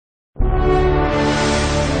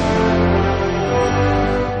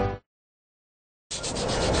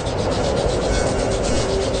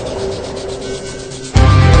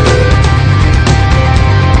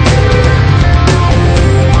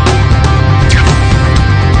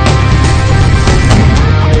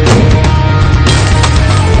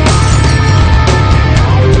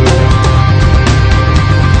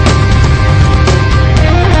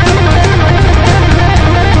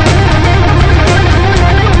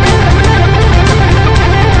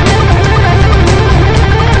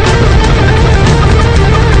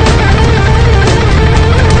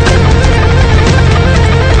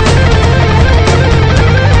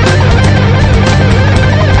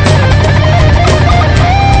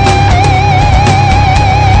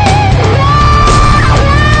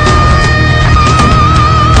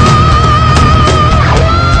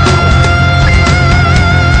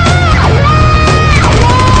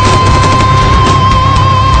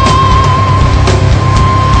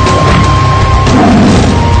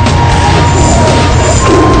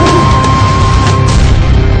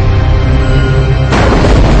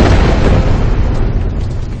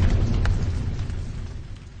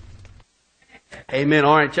Amen.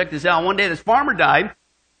 All right, check this out. One day this farmer died,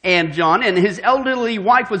 and his elderly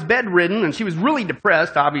wife was bedridden, and she was really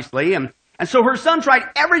depressed, obviously. And so her son tried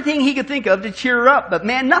everything he could think of to cheer her up, but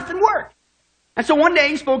man, nothing worked. And so one day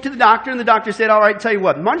he spoke to the doctor, and the doctor said, all right, tell you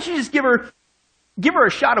what, why don't you just give her a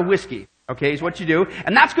shot of whiskey, okay, is what you do,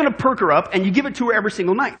 and that's going to perk her up, and you give it to her every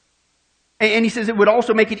single night. And he says it would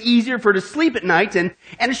also make it easier for her to sleep at night, and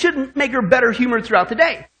it should make her better humored throughout the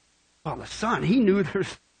day. Well, the son, he knew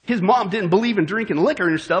his mom didn't believe in drinking liquor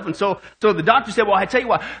and stuff, and so the doctor said, well, I tell you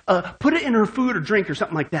what, put it in her food or drink or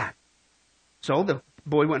something like that. So the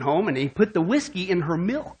boy went home, and he put the whiskey in her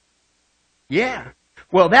milk. Yeah.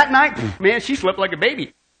 Well, that night, man, she slept like a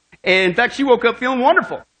baby. And in fact, she woke up feeling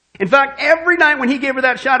wonderful. In fact, every night when he gave her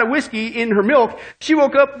that shot of whiskey in her milk, she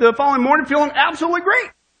woke up the following morning feeling absolutely great.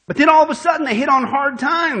 But then all of a sudden, they hit on hard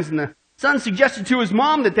times, and the son suggested to his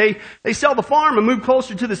mom that they sell the farm and move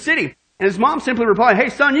closer to the city. And his mom simply replied, hey,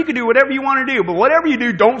 son, you can do whatever you want to do, but whatever you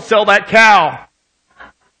do, don't sell that cow.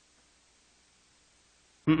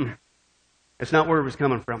 That's not where it was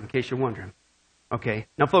coming from, in case you're wondering. Okay.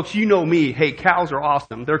 Now, folks, you know me. Hey, cows are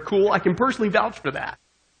awesome. They're cool. I can personally vouch for that.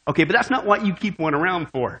 Okay, but that's not what you keep one around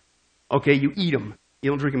for. Okay, you eat them.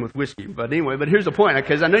 You don't drink them with whiskey. But anyway, here's the point,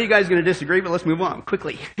 because I know you guys are going to disagree, but let's move on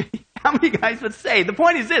quickly. How many guys would say? The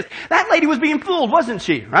point is this. That lady was being fooled, wasn't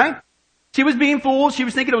she? Right? She was being fooled. She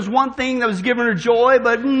was thinking it was one thing that was giving her joy,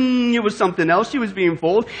 but it was something else. She was being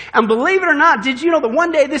fooled. And believe it or not, did you know that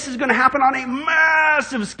one day this is going to happen on a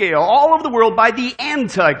massive scale all over the world by the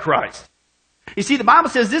Antichrist? You see, the Bible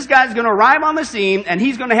says this guy's going to arrive on the scene, and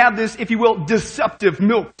he's going to have this, if you will, deceptive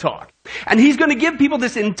milk talk. And he's going to give people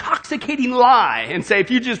this intoxicating lie and say, if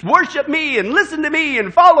you just worship me and listen to me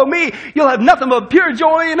and follow me, you'll have nothing but pure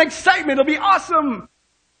joy and excitement. It'll be awesome.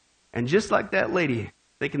 And just like that lady,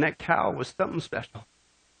 thinking that cow was something special.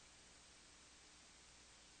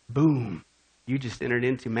 Boom. You just entered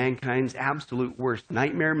into mankind's absolute worst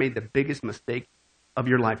nightmare, made the biggest mistake of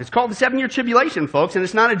your life. It's called the 7-year tribulation, folks, and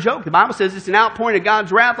it's not a joke. The Bible says it's an outpouring of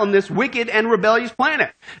God's wrath on this wicked and rebellious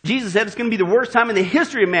planet. Jesus said it's going to be the worst time in the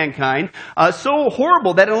history of mankind, so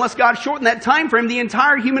horrible that unless God shortened that time frame, the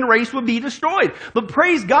entire human race would be destroyed. But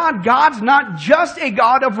praise God, God's not just a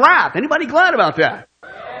God of wrath. Anybody glad about that?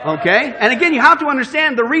 Okay? And again, you have to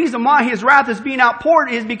understand the reason why his wrath is being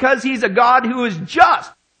outpoured is because he's a God who is just.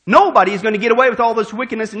 Nobody is going to get away with all this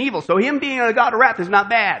wickedness and evil. So him being a God of wrath is not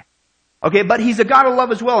bad. Okay, but he's a God of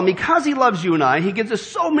love as well. And because he loves you and I, he gives us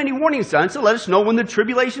so many warning signs to let us know when the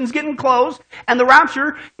tribulation's getting close, and the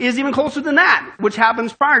rapture is even closer than that, which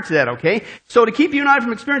happens prior to that, okay? So to keep you and I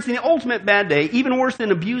from experiencing the ultimate bad day, even worse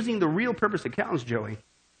than abusing the real purpose of cows, Joey,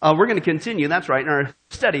 we're going to continue, that's right, in our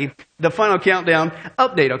study, the final countdown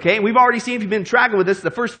update, okay? We've already seen, if you've been tracking with us,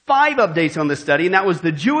 the first 5 updates on this study, and that was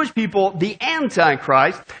the Jewish people, the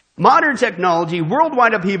Antichrist, modern technology,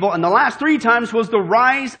 worldwide upheaval, and the last 3 times was the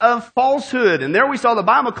rise of falsehood. And there we saw the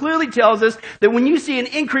Bible clearly tells us that when you see an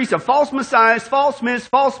increase of false messiahs, false myths,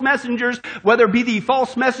 false messengers, whether it be the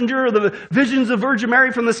false messenger or the visions of Virgin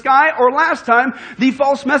Mary from the sky, or last time, the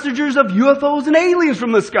false messengers of UFOs and aliens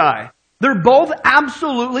from the sky. They're both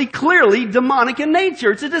absolutely, clearly demonic in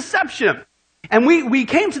nature. It's a deception. And we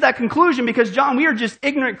came to that conclusion because, John, we are just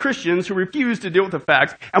ignorant Christians who refuse to deal with the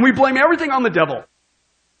facts, and we blame everything on the devil.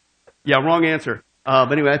 Yeah, wrong answer.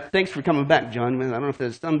 But anyway, thanks for coming back, John. I don't know if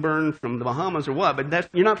there's sunburn from the Bahamas or what, but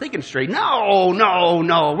you're not thinking straight.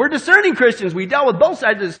 No. We're discerning Christians. We dealt with both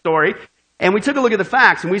sides of the story, and we took a look at the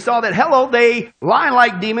facts, and we saw that, they lie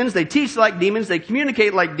like demons, they teach like demons, they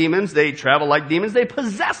communicate like demons, they travel like demons, they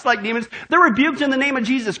possess like demons, they're rebuked in the name of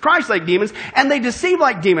Jesus Christ like demons, and they deceive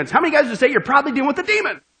like demons. How many guys would say you're probably dealing with a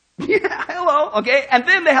demon? Yeah, okay? And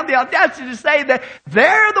then they have the audacity to say that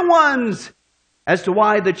they're the ones as to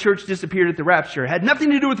why the church disappeared at the rapture. It had nothing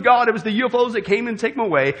to do with God. It was the UFOs that came and take them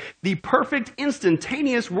away. The perfect,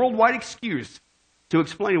 instantaneous, worldwide excuse to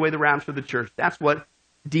explain away the rapture of the church. That's what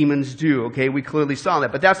demons do, okay? We clearly saw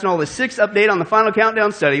that. But that's not all. The 6th update on the final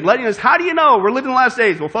countdown study, letting us, how do you know we're living the last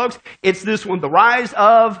days? Well, folks, it's this one, the rise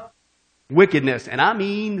of wickedness. And I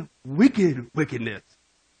mean wickedness,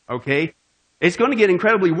 okay? It's going to get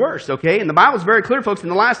incredibly worse, okay? And the Bible's very clear, folks. In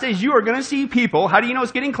the last days, you are going to see people. How do you know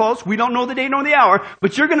it's getting close? We don't know the day nor the hour.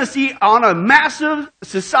 But you're going to see on a massive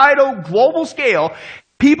societal, global scale,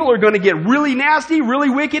 people are going to get really nasty,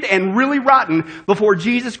 really wicked, and really rotten before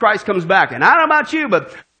Jesus Christ comes back. And I don't know about you,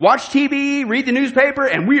 but watch TV, read the newspaper,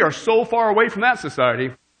 and we are so far away from that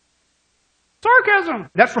society.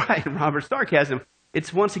 Sarcasm. That's right, Robert, sarcasm.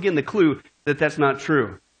 It's once again the clue that that's not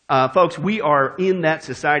true. Folks, we are in that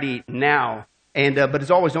society now. And but as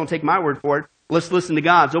always, don't take my word for it. Let's listen to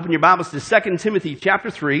God's. Open your Bibles to 2 Timothy chapter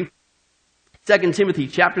 3. 2 Timothy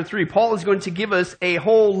chapter 3, Paul is going to give us a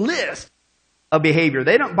whole list of behavior.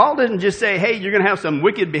 Paul doesn't just say, hey, you're going to have some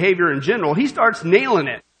wicked behavior in general. He starts nailing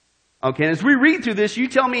it. Okay, as we read through this, you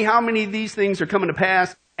tell me how many of these things are coming to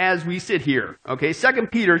pass as we sit here. Okay, 2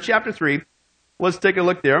 Peter chapter 3, let's take a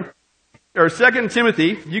look there. Or 2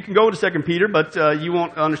 Timothy, you can go to 2 Peter, but you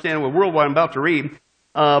won't understand what world I'm about to read.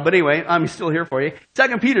 But anyway, I'm still here for you.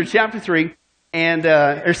 2 Peter chapter 3, and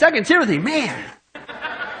or 2 Timothy, man.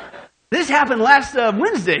 This happened last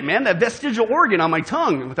Wednesday, man, that vestigial organ on my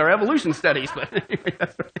tongue with our evolution studies. But anyway,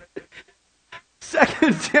 that's right.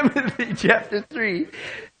 2 Timothy chapter 3.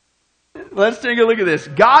 Let's take a look at this.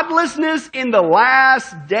 Godlessness in the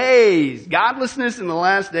last days. Godlessness in the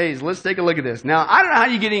last days. Let's take a look at this. Now, I don't know how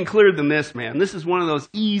you get any clearer than this, man. This is one of those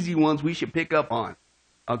easy ones we should pick up on.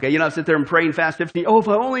 Okay, you don't sit there and pray and fast 15. Oh, if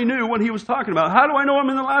I only knew what he was talking about. How do I know I'm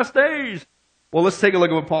in the last days? Well, let's take a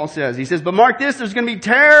look at what Paul says. He says, but mark this, there's going to be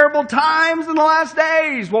terrible times in the last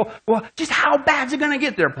days. Well, just how bad is it going to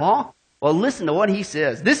get there, Paul? Well, listen to what he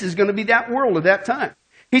says. This is going to be that world at that time.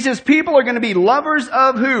 He says, people are going to be lovers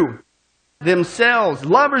of who? Themselves,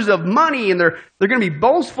 lovers of money, and they're going to be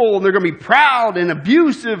boastful, and they're going to be proud and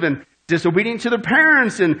abusive and disobedient to their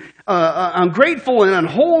parents, and ungrateful and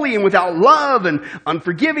unholy and without love, and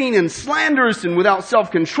unforgiving and slanderous and without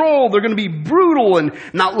self-control. They're going to be brutal and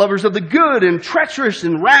not lovers of the good, and treacherous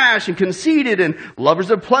and rash and conceited, and lovers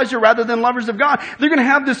of pleasure rather than lovers of God. They're going to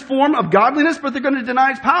have this form of godliness, but they're going to deny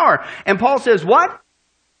its power. And Paul says, what?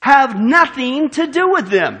 Have nothing to do with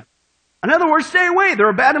them. In other words, stay away.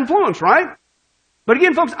 They're a bad influence, right? But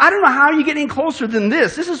again, folks, I don't know how you get any closer than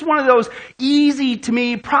this. This is one of those easy, to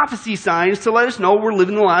me, prophecy signs to let us know we're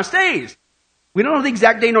living in the last days. We don't know the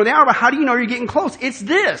exact day nor the hour, but how do you know you're getting close? It's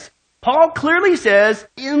this. Paul clearly says,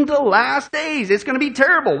 in the last days, it's going to be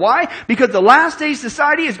terrible. Why? Because the last day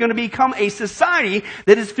society is going to become a society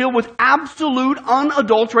that is filled with absolute,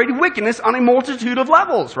 unadulterated wickedness on a multitude of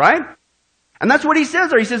levels, right? And that's what he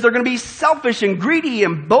says there. He says they're going to be selfish and greedy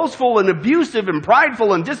and boastful and abusive and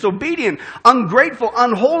prideful and disobedient, ungrateful,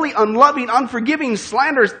 unholy, unloving, unforgiving,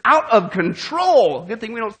 slanderous, out of control. Good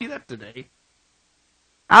thing we don't see that today.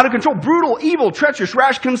 Out of control, brutal, evil, treacherous,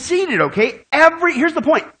 rash, conceited, okay? Here's the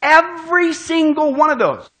point. Every single one of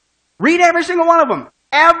those. Read every single one of them.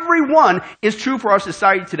 Every one is true for our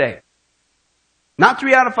society today. Not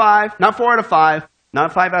 3 out of 5, not 4 out of 5,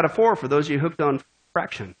 not 5 out of 4 for those of you hooked on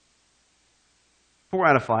fraction. 4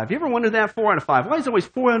 out of 5. You ever wondered that? 4 out of 5. Why is it always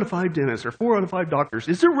 4 out of 5 dentists or 4 out of 5 doctors?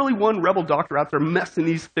 Is there really one rebel doctor out there messing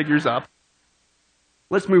these figures up?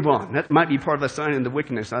 Let's move on. That might be part of the sign of the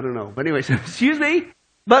wickedness. I don't know. But anyway, excuse me.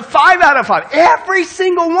 But 5 out of 5. Every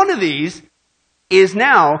single one of these is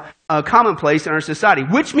now commonplace in our society.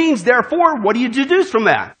 Which means, therefore, what do you deduce from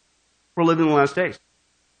that? We're living in the last days.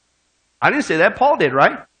 I didn't say that. Paul did,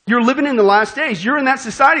 right? You're living in the last days. You're in that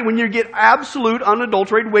society when you get absolute,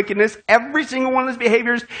 unadulterated wickedness. Every single one of those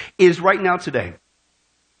behaviors is right now today.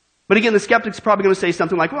 But again, the skeptic's probably going to say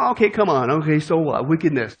something like, well, okay, come on. Okay, so what?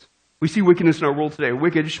 Wickedness. We see wickedness in our world today.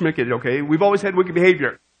 Wicked, schmicked, okay? We've always had wicked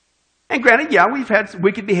behavior. And granted, yeah, we've had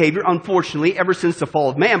wicked behavior, unfortunately, ever since the fall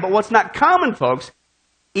of man. But what's not common, folks,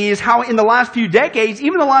 is how in the last few decades,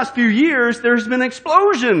 even the last few years, there's been an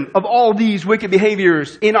explosion of all these wicked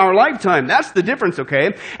behaviors in our lifetime. That's the difference,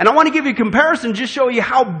 okay? And I want to give you a comparison, just show you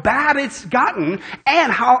how bad it's gotten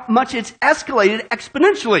and how much it's escalated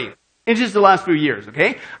exponentially in just the last few years,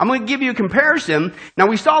 okay? I'm going to give you a comparison. Now,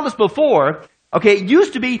 we saw this before, okay? It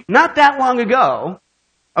used to be not that long ago,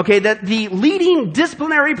 okay, that the leading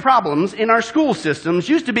disciplinary problems in our school systems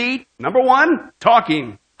used to be, number one,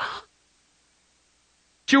 talking.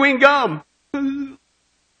 Chewing gum,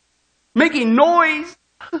 making noise,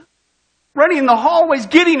 running in the hallways,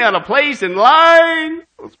 getting out of place in line,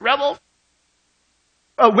 those rebels,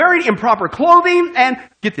 wearing improper clothing, and,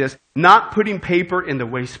 get this, not putting paper in the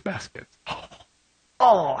wastebaskets.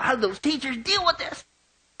 Oh, how do those teachers deal with this?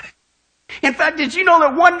 In fact, did you know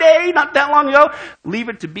that one day, not that long ago, Leave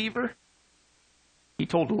It to Beaver, he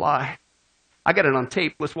told a lie. I got it on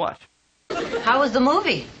tape. Let's watch. How was the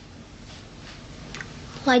movie?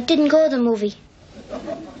 Well, I didn't go to the movie.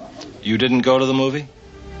 You didn't go to the movie?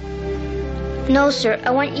 No, sir.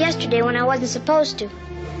 I went yesterday when I wasn't supposed to.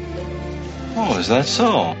 Oh, is that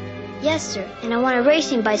so? Yes, sir. And I won a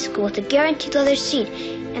racing bicycle with a guaranteed leather seat.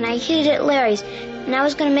 And I hid it at Larry's. And I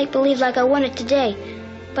was going to make believe like I won it today.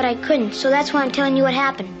 But I couldn't, so that's why I'm telling you what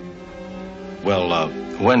happened. Well,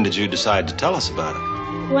 when did you decide to tell us about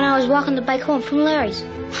it? When I was walking the bike home from Larry's.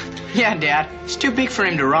 Yeah, Dad. It's too big for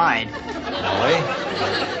him to ride. Really?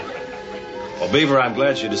 Well, Beaver, I'm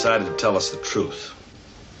glad you decided to tell us the truth.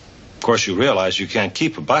 Of course, you realize you can't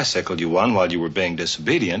keep a bicycle you won while you were being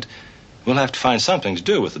disobedient. we'll have to find something to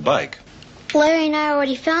do with the bike. Larry and I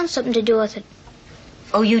already found something to do with it.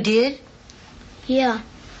 Oh, you did? Yeah.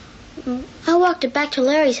 I walked it back to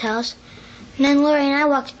Larry's house, and then Larry and I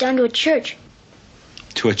walked it down to a church.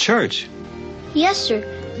 To a church? Yes, sir.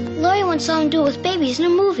 Larry wants something to do with babies in a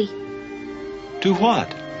movie. Do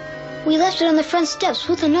what? We left it on the front steps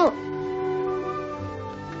with a note.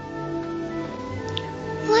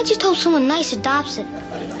 Well, I just hope someone nice adopts it.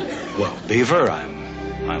 Well, Beaver,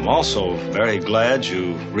 I'm also very glad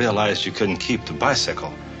you realized you couldn't keep the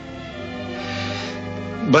bicycle.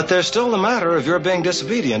 But there's still the matter of your being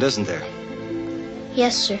disobedient, isn't there?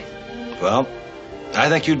 Yes, sir. Well, I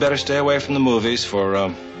think you'd better stay away from the movies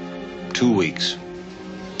for 2 weeks.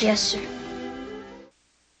 Yes, sir.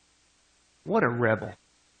 What a rebel.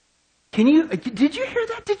 Did you hear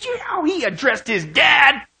that? Did you hear how he addressed his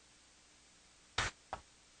dad?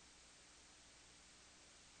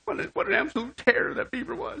 What an absolute terror that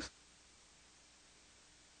Beaver was.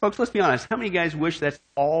 Folks, let's be honest. How many guys wish that's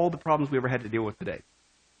all the problems we ever had to deal with today?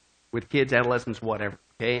 With kids, adolescents, whatever.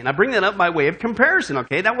 Okay? And I bring that up by way of comparison,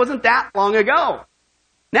 okay? That wasn't that long ago.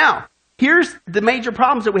 Now, here's the major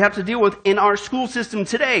problems that we have to deal with in our school system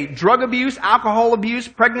today. Drug abuse, alcohol abuse,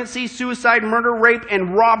 pregnancy, suicide, murder, rape,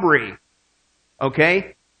 and robbery.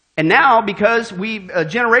 Okay? And now, because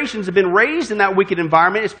generations have been raised in that wicked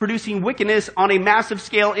environment, it's producing wickedness on a massive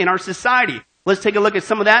scale in our society. Let's take a look at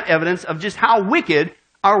some of that evidence of just how wicked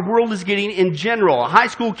our world is getting in general. A high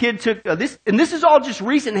school kid took this, and this is all just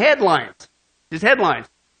recent headlines. Just headlines.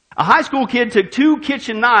 A high school kid took 2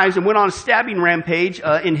 kitchen knives and went on a stabbing rampage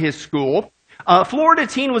in his school. A Florida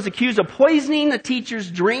teen was accused of poisoning a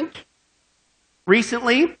teacher's drink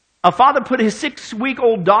recently. A father put his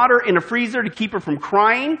 6-week-old daughter in a freezer to keep her from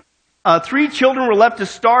crying. 3 children were left to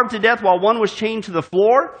starve to death while 1 was chained to the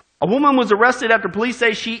floor. A woman was arrested after police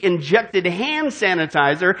say she injected hand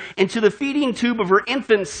sanitizer into the feeding tube of her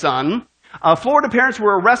infant son. Florida parents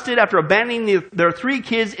were arrested after abandoning their 3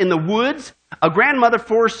 kids in the woods. A grandmother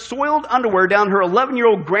forced soiled underwear down her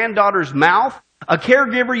 11-year-old granddaughter's mouth. A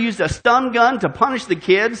caregiver used a stun gun to punish the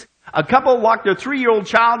kids. A couple locked their 3-year-old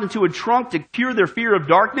child into a trunk to cure their fear of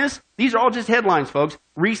darkness. These are all just headlines, folks.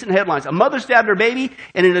 Recent headlines. A mother stabbed her baby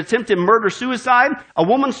in an attempted murder-suicide. A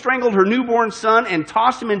woman strangled her newborn son and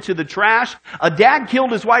tossed him into the trash. A dad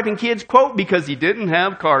killed his wife and kids, quote, because he didn't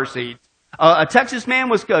have car seats. A Texas man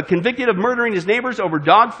was convicted of murdering his neighbors over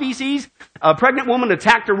dog feces. A pregnant woman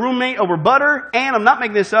attacked her roommate over butter. And, I'm not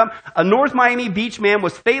making this up, a North Miami Beach man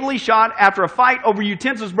was fatally shot after a fight over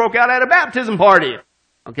utensils broke out at a baptism party.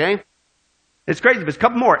 Okay? It's crazy, but it's a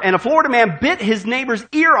couple more. And a Florida man bit his neighbor's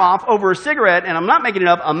ear off over a cigarette, and I'm not making it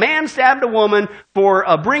up. A man stabbed a woman for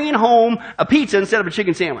bringing home a pizza instead of a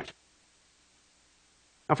chicken sandwich.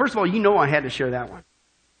 Now, first of all, you know I had to share that one.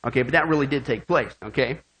 Okay, but that really did take place,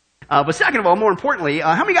 okay? But second of all, more importantly,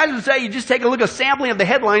 how many guys would say you just take a look at a sampling of the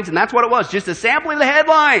headlines, and that's what it was, just a sampling of the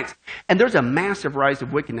headlines. And there's a massive rise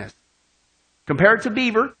of wickedness. Compare it to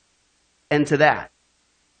Beaver and to that.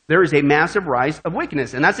 There is a massive rise of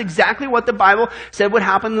wickedness. And that's exactly what the Bible said would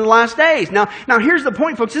happen in the last days. Now here's the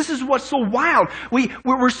point, folks. This is what's so wild.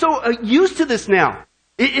 We're so used to this now.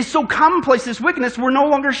 It's so commonplace, this wickedness, we're no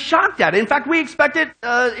longer shocked at it. In fact, we expect it,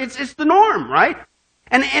 it's the norm, right?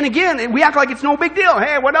 And again, we act like it's no big deal.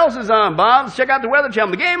 Hey, what else is on, Bob? Let's check out the Weather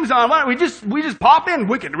Channel. The game's on. We just pop in.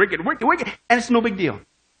 Wicked. And it's no big deal.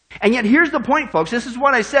 And yet, here's the point, folks. This is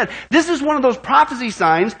what I said. This is one of those prophecy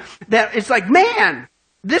signs that it's like, man,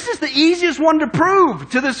 this is the easiest one to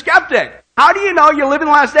prove to the skeptic. How do you know you live in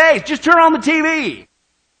the last days? Just turn on the TV.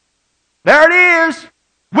 There it is.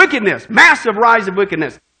 Wickedness. Massive rise of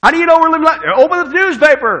wickedness. How do you know we're living last days? Open the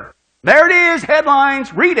newspaper. There it is.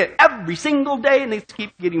 Headlines. Read it every single day, and they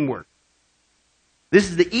keep getting worse. This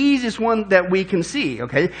is the easiest one that we can see,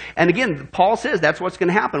 okay? And again, Paul says that's what's going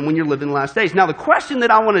to happen when you're living the last days. Now, the question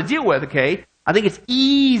that I want to deal with, okay, I think it's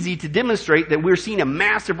easy to demonstrate that we're seeing a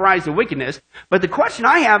massive rise of wickedness. But the question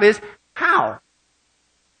I have is, how?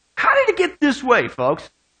 How did it get this way, folks?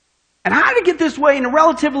 And how did it get this way in a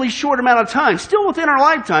relatively short amount of time? Still within our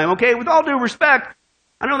lifetime, okay? With all due respect,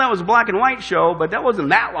 I know that was a black and white show, but that wasn't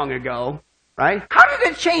that long ago, right? How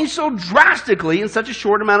did it change so drastically in such a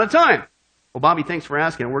short amount of time? Well, Bobby, thanks for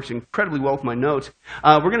asking. It works incredibly well with my notes.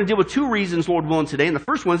 We're going to deal with 2 reasons, Lord willing, today. And the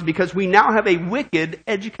first one is because we now have a wicked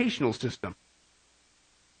educational system.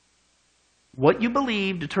 What you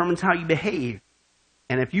believe determines how you behave.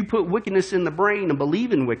 And if you put wickedness in the brain and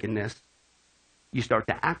believe in wickedness, you start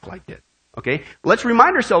to act like it. Okay? Let's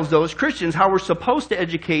remind ourselves, though, as Christians, how we're supposed to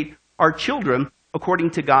educate our children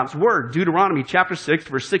according to God's word. Deuteronomy chapter 6,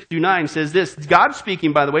 verse 6 through 9 says this. God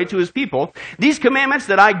speaking, by the way, to his people. These commandments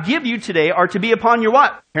that I give you today are to be upon your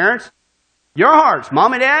what? Parents? Your hearts.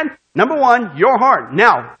 Mom and dad, number one, your heart.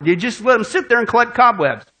 Now, you just let them sit there and collect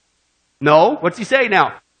cobwebs. No. What's he say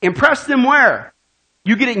now? Impress them where?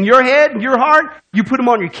 You get it in your head, your heart, you put them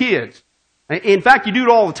on your kids. In fact, you do it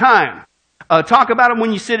all the time. Talk about them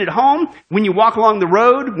when you sit at home, when you walk along the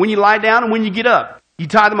road, when you lie down, and when you get up. You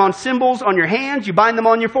tie them on symbols on your hands. You bind them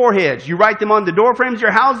on your foreheads. You write them on the door frames of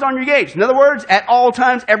your houses, on your gates. In other words, at all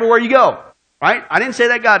times, everywhere you go. Right? I didn't say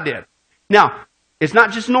that, God did. Now, it's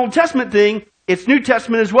not just an Old Testament thing. It's New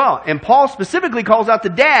Testament as well. And Paul specifically calls out the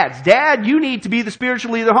dads. Dad, you need to be the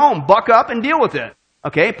spiritual leader of the home. Buck up and deal with it.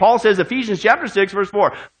 Okay? Paul says, Ephesians chapter 6, verse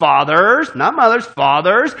 4, fathers, not mothers,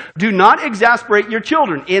 fathers, do not exasperate your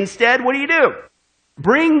children. Instead, what do?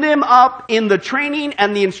 Bring them up in the training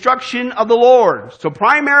and the instruction of the Lord. So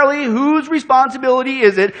primarily, whose responsibility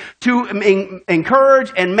is it to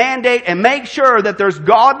encourage and mandate and make sure that there's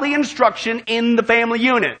godly instruction in the family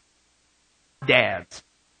unit? Dads.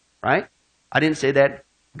 Right? I didn't say that.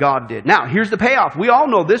 God did. Now, here's the payoff. We all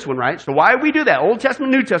know this one, right? So why do we do that? Old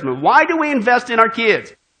Testament, New Testament. Why do we invest in our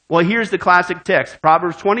kids? Well, here's the classic text.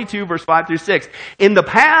 Proverbs 22, verse 5 through 6. In the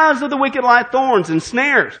paths of the wicked lie thorns and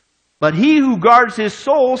snares, but he who guards his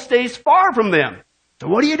soul stays far from them. So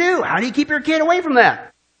what do? How do you keep your kid away from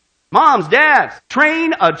that? Moms, dads,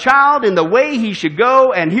 train a child in the way he should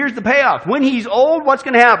go, and here's the payoff. When he's old, what's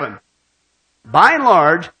going to happen? By and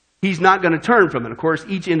large, he's not going to turn from it. Of course,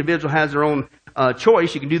 each individual has their own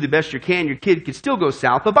choice. You can do the best you can. Your kid can still go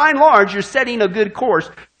south. But by and large, you're setting a good course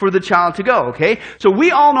for the child to go, okay? So we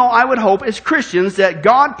all know, I would hope, as Christians, that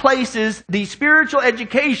God places the spiritual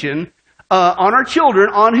education on our children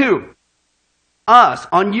on who? Us.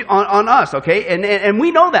 On us, okay? And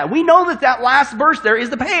we know that. We know that last verse there is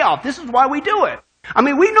the payoff. This is why we do it. I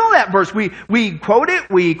mean, we know that verse. We quote it,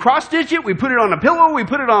 we cross-stitch it, we put it on a pillow, we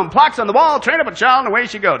put it on plaques on the wall. Train up a child in the way he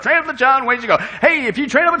should go. Train up the child in the way he should go. Hey, if you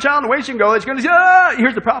train up a child in the way he should go, it's going to...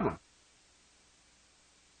 Here's the problem.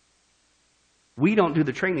 We don't do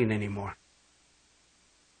the training anymore.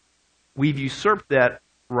 We've usurped that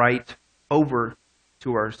right over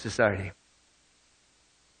to our society.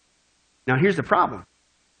 Now, here's the problem.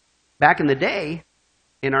 Back in the day,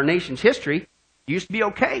 in our nation's history, it used to be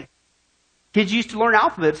okay. Kids used to learn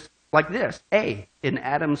alphabets like this. A, in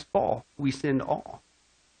Adam's fall, we sinned all.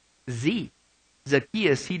 Z,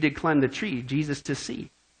 Zacchaeus, he did climb the tree, Jesus to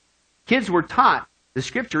see. Kids were taught the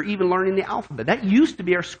scripture, even learning the alphabet. That used to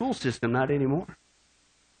be our school system, not anymore.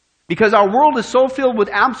 Because our world is so filled with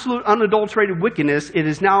absolute unadulterated wickedness, it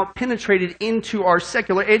is now penetrated into our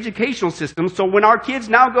secular educational system. So when our kids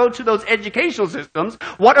now go to those educational systems,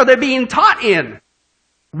 what are they being taught in?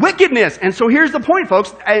 Wickedness. And so here's the point,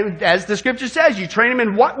 folks. As the scripture says, you train them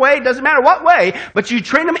in what way? Doesn't matter what way, but you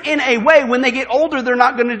train them in a way when they get older, they're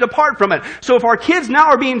not going to depart from it. So if our kids now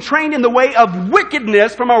are being trained in the way of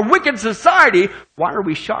wickedness from our wicked society, why are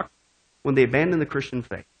we shocked when they abandon the Christian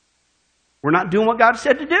faith? We're not doing what God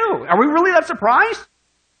said to do. Are we really that surprised?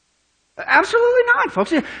 Absolutely not,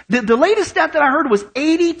 folks. The latest stat that I heard was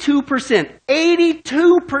 82%.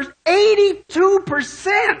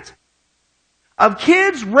 82% of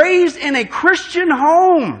kids raised in a Christian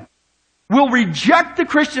home will reject the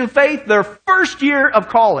Christian faith their first year of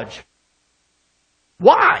college.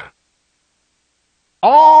 Why?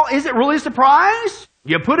 Is it really a surprise?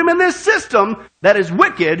 You put them in this system that is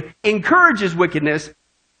wicked, encourages wickedness,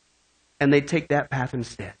 and they take that path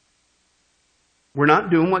instead. We're not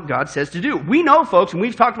doing what God says to do. We know, folks, and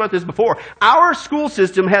we've talked about this before, our school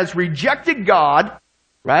system has rejected God,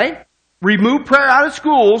 right? Removed prayer out of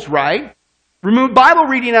schools, right? Removed Bible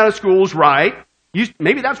reading out of schools, right?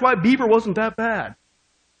 Maybe that's why Beaver wasn't that bad.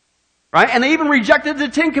 Right? And they even rejected the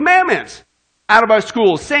 10 Commandments out of our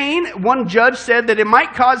schools, saying, one judge said that it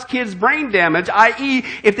might cause kids brain damage, i.e.,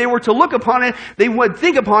 if they were to look upon it, they would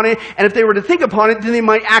think upon it, and if they were to think upon it, then they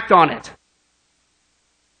might act on it.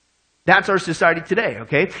 That's our society today,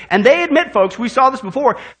 okay? And they admit, folks, we saw this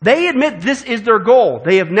before, they admit this is their goal.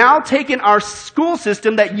 They have now taken our school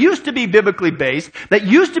system that used to be biblically based, that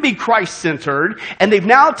used to be Christ-centered, and they've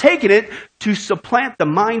now taken it to supplant the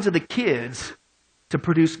minds of the kids to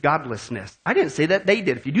produce godlessness. I didn't say that, they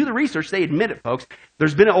did. If you do the research, they admit it, folks.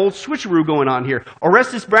 There's been an old switcheroo going on here.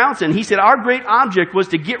 Orestes Brownson, he said, our great object was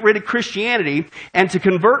to get rid of Christianity and to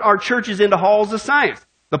convert our churches into halls of science.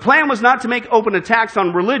 The plan was not to make open attacks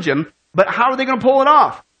on religion, but how are they going to pull it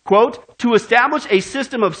off? Quote, to establish a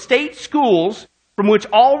system of state schools from which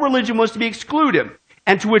all religion was to be excluded,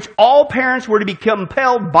 and to which all parents were to be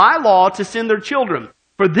compelled by law to send their children.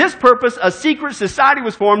 For this purpose, a secret society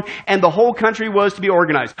was formed, and the whole country was to be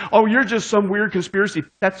organized. Oh, you're just some weird conspiracy.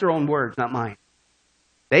 That's their own words, not mine.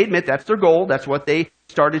 They admit that's their goal. That's what they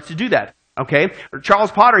started to do that. Okay? Or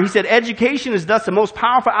Charles Potter, he said, education is thus the most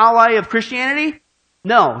powerful ally of Christianity?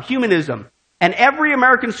 No, humanism. And every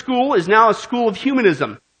American school is now a school of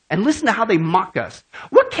humanism. And listen to how they mock us.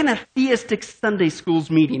 What can a theistic Sunday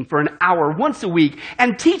schools meeting for an hour once a week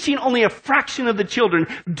and teaching only a fraction of the children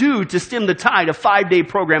do to stem the tide, a 5-day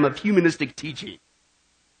program of humanistic teaching?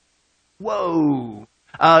 Whoa.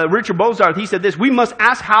 Richard Bozarth, he said this, we must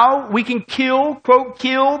ask how we can kill, quote,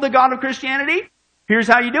 kill the God of Christianity. Here's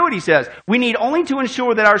how you do it, he says. We need only to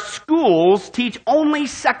ensure that our schools teach only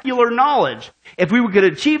secular knowledge. If we could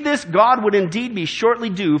achieve this, God would indeed be shortly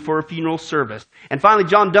due for a funeral service. And finally,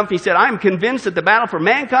 John Dumphy said, I am convinced that the battle for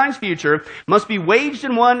mankind's future must be waged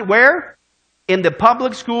and won where? In the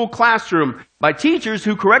public school classroom by teachers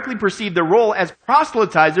who correctly perceive their role as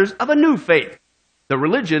proselytizers of a new faith, the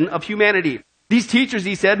religion of humanity. These teachers,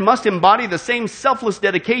 he said, must embody the same selfless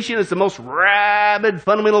dedication as the most rabid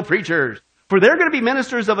fundamental preachers. For they're going to be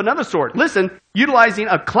ministers of another sort. Listen, utilizing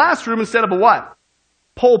a classroom instead of a what?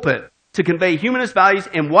 Pulpit to convey humanist values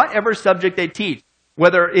in whatever subject they teach.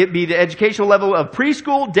 Whether it be the educational level of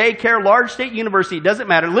preschool, daycare, large state university, it doesn't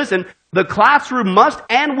matter. Listen, the classroom must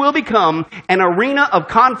and will become an arena of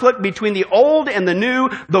conflict between the old and the new,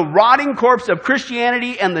 the rotting corpse of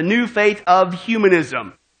Christianity and the new faith of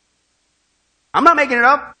humanism. I'm not making it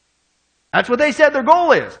up. That's what they said their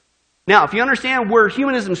goal is. Now, if you understand where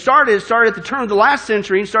humanism started, it started at the turn of the last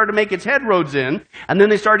century and started to make its headroads in, and then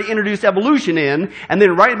they started to introduce evolution in, and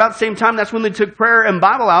then right about the same time, that's when they took prayer and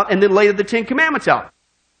Bible out, and then later the Ten Commandments out.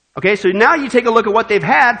 Okay, so now you take a look at what they've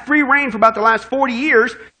had, free reign for about the last 40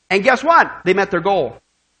 years, and guess what? They met their goal.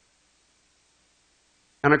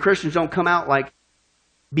 And our Christians don't come out like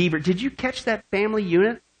beaver. Did you catch that family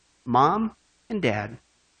unit? Mom and dad.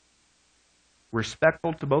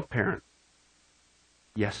 Respectful to both parents.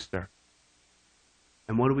 Yes, sir.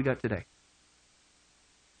 And what do we got today?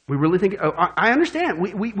 We really think, oh, I understand.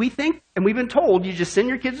 We think, and we've been told, you just send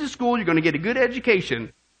your kids to school, you're going to get a good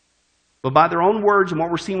education. But by their own words, and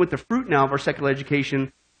what we're seeing with the fruit now of our secular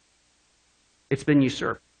education, it's been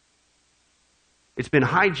usurped. It's been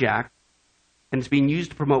hijacked, and it's being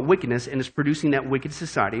used to promote wickedness, and it's producing that wicked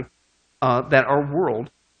society that our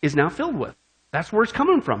world is now filled with. That's where it's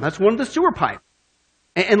coming from. That's one of the sewer pipes.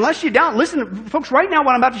 Unless you doubt, listen, folks, right now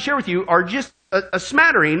what I'm about to share with you are just a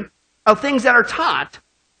smattering of things that are taught,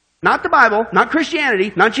 not the Bible, not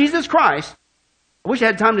Christianity, not Jesus Christ. I wish I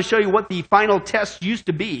had time to show you what the final test used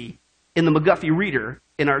to be in the McGuffey reader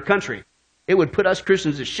in our country. It would put us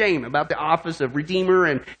Christians to shame about the office of Redeemer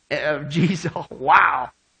and Jesus. Oh,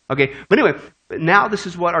 wow. Okay, but anyway, now this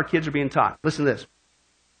is what our kids are being taught. Listen to this.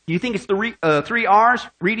 Do you think it's the 3 R's,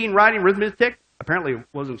 reading, writing, arithmetic? Apparently it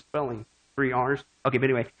wasn't spelling 3 R's. Okay, but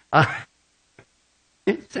anyway.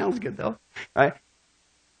 It sounds good, though. All right?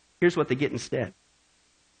 Here's what they get instead.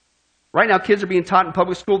 Right now, kids are being taught in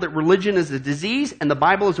public school that religion is a disease and the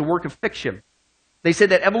Bible is a work of fiction. They said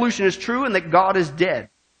that evolution is true and that God is dead.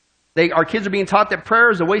 Our kids are being taught that prayer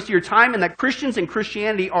is a waste of your time and that Christians and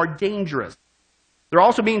Christianity are dangerous. They're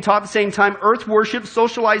also being taught at the same time earth worship,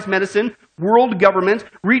 socialized medicine, world government,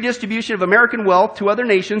 redistribution of American wealth to other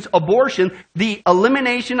nations, abortion, the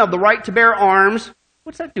elimination of the right to bear arms.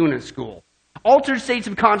 What's that doing in school? Altered states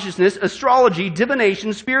of consciousness, astrology,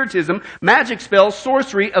 divination, spiritism, magic spells,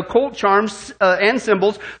 sorcery, occult charms and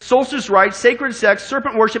symbols, solstice rites, sacred sex,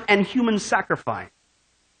 serpent worship, and human sacrifice.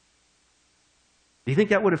 Do you think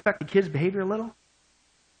that would affect the kids' behavior a little?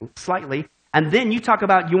 Slightly. And then you talk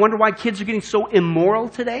about, you wonder why kids are getting so immoral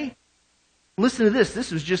today? Listen to this.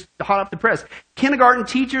 This was just hot off the press. Kindergarten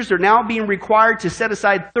teachers are now being required to set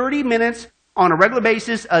aside 30 minutes on a regular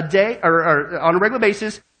basis a day, or on a regular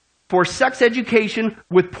basis for sex education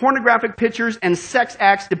with pornographic pictures and sex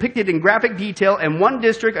acts depicted in graphic detail. And one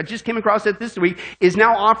district, I just came across it this week, is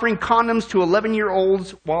now offering condoms to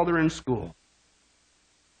 11-year-olds while they're in school.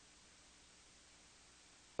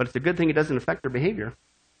 But it's a good thing it doesn't affect their behavior.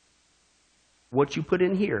 What you put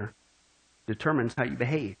in here determines how you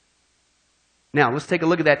behave. Now, let's take a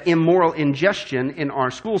look at that immoral ingestion in our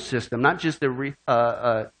school system, not just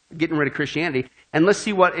the getting rid of Christianity, and let's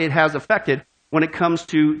see what it has affected when it comes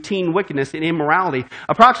to teen wickedness and immorality.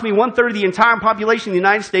 Approximately 1/3 of the entire population in the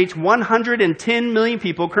United States, 110 million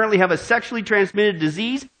people, currently have a sexually transmitted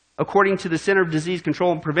disease, according to the Center of Disease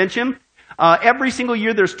Control and Prevention. Every single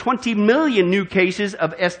year, there's 20 million new cases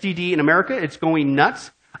of STD in America. It's going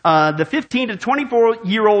nuts. The 15 to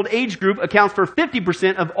 24-year-old age group accounts for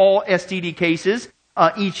 50% of all STD cases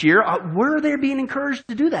each year. Where are they being encouraged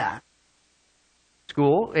to do that?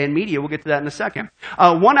 school and media. We'll get to that in a second.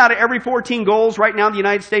 1 out of every 14 girls right now in the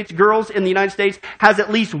United States has at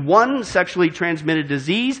least one sexually transmitted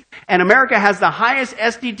disease. And America has the highest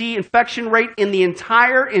STD infection rate in the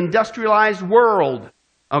entire industrialized world.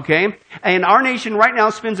 Okay? And our nation right now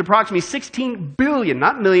spends approximately $16 billion,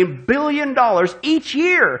 not million, billion dollars each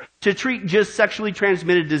year to treat just sexually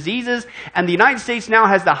transmitted diseases. And the United States now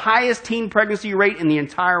has the highest teen pregnancy rate in the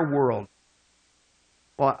entire world.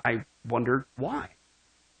 Well, I wondered why.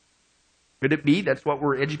 Could it be that's what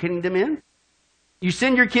we're educating them in? You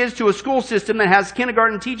send your kids to a school system that has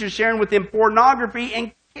kindergarten teachers sharing with them pornography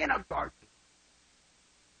in kindergarten.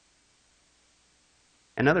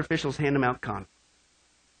 And other officials hand them out condoms.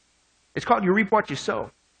 It's called you reap what you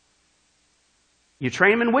sow. You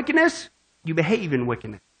train them in wickedness, you behave in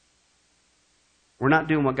wickedness. We're not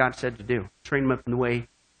doing what God said to do. Train them up in the way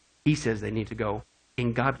He says they need to go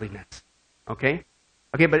in godliness. Okay?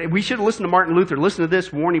 Okay, but we should listen to Martin Luther. Listen to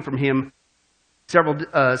this warning from him several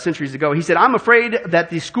centuries ago. He said, I'm afraid that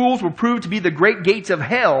the schools will prove to be the great gates of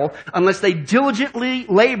hell unless they diligently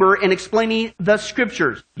labor in explaining the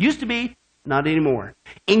Scriptures. Used to be, not anymore.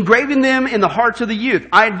 Engraving them in the hearts of the youth.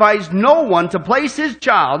 I advise no one to place his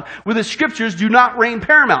child where the Scriptures do not reign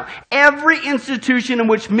paramount. Every institution in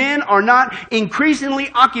which men are not increasingly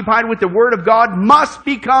occupied with the Word of God must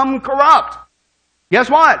become corrupt. Guess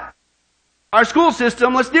what? Our school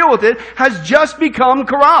system, let's deal with it, has just become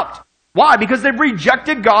corrupt. Why? Because they've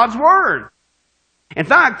rejected God's Word. In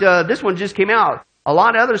fact, this one just came out. A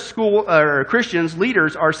lot of other school Christians,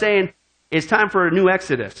 leaders, are saying it's time for a new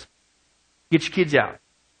exodus. Get your kids out.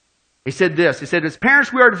 He said this. He said, as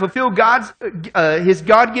parents, we are to fulfill His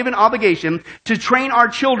God-given obligation to train our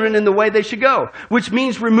children in the way they should go, which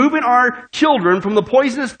means removing our children from the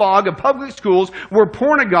poisonous fog of public schools where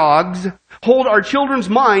pornogogues hold our children's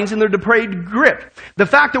minds in their depraved grip. The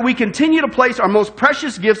fact that we continue to place our most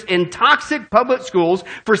precious gifts in toxic public schools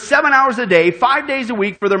for 7 hours a day, 5 days a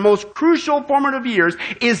week for their most crucial formative years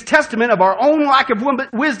is testament of our own lack of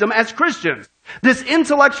wisdom as Christians. This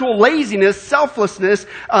intellectual laziness, selflessness,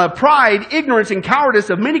 pride, ignorance, and cowardice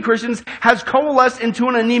of many Christians has coalesced into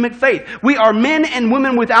an anemic faith. We are men and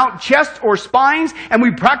women without chests or spines, and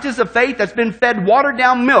we practice a faith that's been fed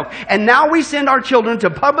watered-down milk. And now we send our children to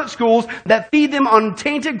public schools that feed them on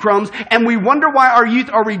tainted crumbs, and we wonder why our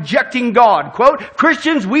youth are rejecting God. Quote,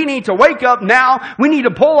 Christians, we need to wake up now. We need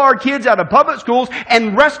to pull our kids out of public schools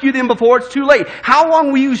and rescue them before it's too late. How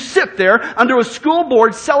long will you sit there under a school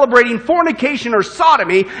board celebrating fornication or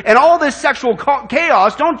sodomy and all this sexual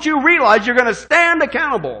chaos? Don't you realize you're going to stand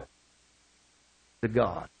accountable to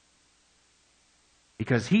God?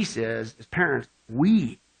 Because He says, as parents,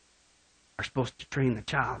 we are supposed to train the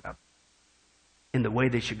child up in the way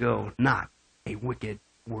they should go, not a wicked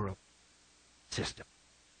world system.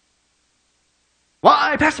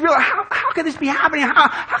 Why, Pastor Bill, how can this be happening?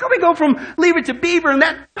 How can we go from Leave It to Beaver and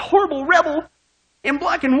that horrible rebel in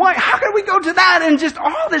black and white? How can we go to that and just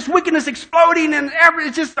all this wickedness exploding and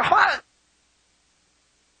it's just hot?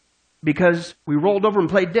 Because we rolled over and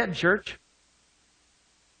played dead, church.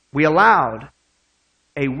 We allowed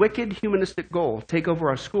a wicked humanistic goal take over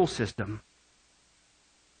our school system.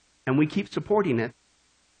 And we keep supporting it.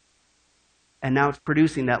 And now it's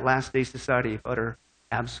producing that last day society of utter,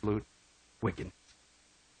 absolute wickedness.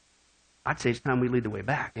 I'd say it's time we lead the way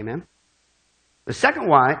back. Amen? The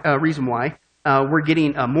second reason why we're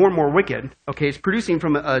getting more and more wicked, okay, it's producing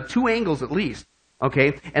from two angles at least,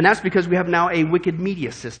 okay, and that's because we have now a wicked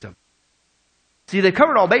media system. See, they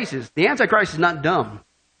covered all bases. The Antichrist is not dumb,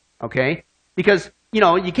 okay, because,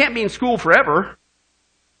 you can't be in school forever.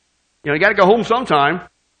 You got to go home sometime.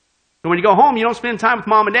 So when you go home, you don't spend time with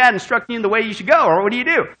mom and dad instructing you in the way you should go, or what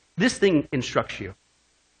do? This thing instructs you.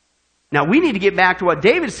 Now, we need to get back to what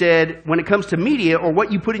David said when it comes to media or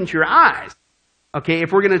what you put into your eyes. Okay,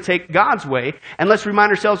 if we're going to take God's way, and let's remind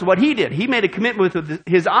ourselves of what He did. He made a commitment with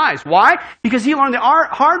His eyes. Why? Because He learned the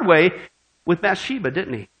hard way with Bathsheba,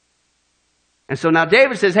 didn't He? And so now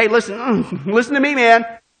David says, hey, listen to me, man.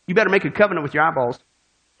 You better make a covenant with your eyeballs.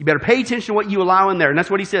 You better pay attention to what you allow in there. And that's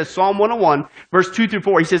what he says, Psalm 101, verse 2 through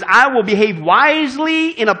 4. He says, I will behave wisely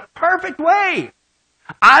in a perfect way.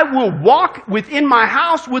 I will walk within my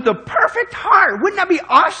house with a perfect heart. Wouldn't that be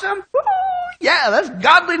awesome? Woo! Yeah, that's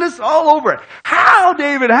godliness all over it. How,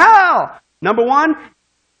 David? How? Number one,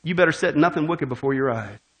 you better set nothing wicked before your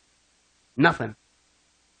eyes. Nothing.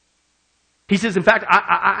 He says, in fact,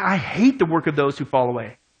 I hate the work of those who fall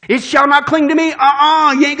away. It shall not cling to me.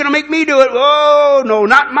 You ain't going to make me do it. Oh, no,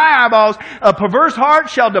 not my eyeballs. A perverse heart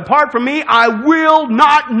shall depart from me. I will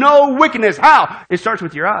not know wickedness. How? It starts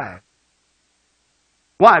with your eyes.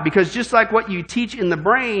 Why? Because just like what you teach in the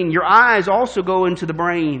brain, your eyes also go into the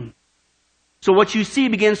brain. So what you see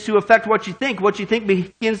begins to affect what you think. What you think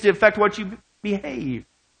begins to affect what you behave.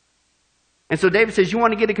 And so David says, you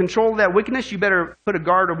want to get in control of that wickedness, you better put a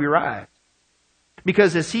guard over your eyes.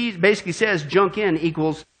 Because as he basically says, junk in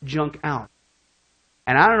equals junk out.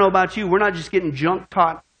 And I don't know about you, we're not just getting junk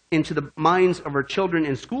taught into the minds of our children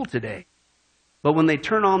in school today. But when they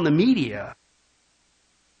turn on the media,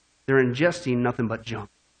 they're ingesting nothing but junk.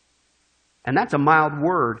 And that's a mild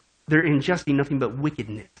word. They're ingesting nothing but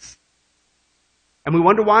wickedness. And we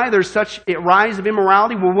wonder why there's such a rise of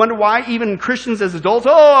immorality. We wonder why even Christians as adults,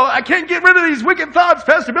 oh, I can't get rid of these wicked thoughts,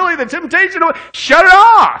 Pastor Billy, the temptation. Shut it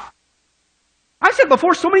off. I said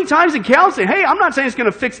before so many times in counseling, hey, I'm not saying it's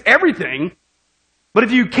going to fix everything. But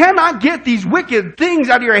if you cannot get these wicked things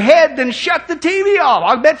out of your head, then shut the TV off.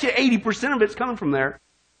 I'll bet you 80% of it's coming from there.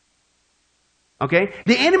 Okay?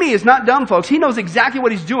 The enemy is not dumb, folks. He knows exactly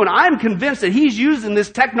what he's doing. I'm convinced that he's using this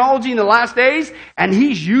technology in the last days, and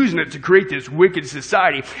he's using it to create this wicked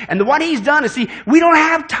society. And what he's done is, see, we don't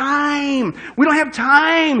have time. We don't have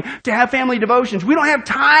time to have family devotions. We don't have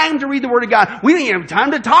time to read the Word of God. We don't even have time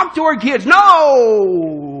to talk to our kids.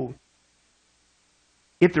 No!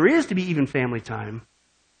 If there is to be even family time,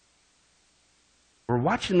 we're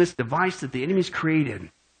watching this device that the enemy's created.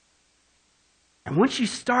 And once you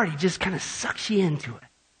start, he just kind of sucks you into it.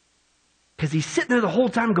 Because he's sitting there the whole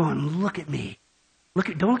time going, look at me.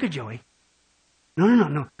 Don't look at Joey.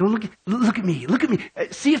 No. Don't look at me. Look at me.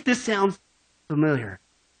 See if this sounds familiar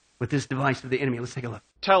with this device of the enemy. Let's take a look.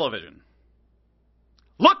 Television.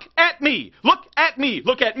 Look at me. Look at me.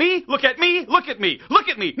 Look at me. Look at me. Look at me. Look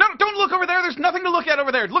at me. No, don't look over there. There's nothing to look at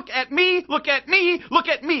over there. Look at me. Look at me. Look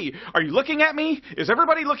at me. Are you looking at me? Is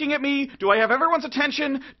everybody looking at me? Do I have everyone's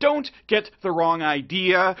attention? Don't get the wrong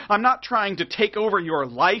idea. I'm not trying to take over your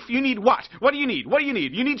life. You need what? What do you need? What do you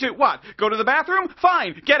need? You need to what? Go to the bathroom?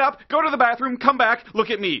 Fine. Get up. Go to the bathroom. Come back.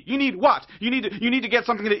 Look at me. You need what? You need to get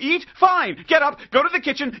something to eat? Fine. Get up. Go to the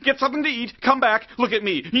kitchen. Get something to eat. Come back. Look at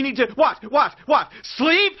me. You need to what?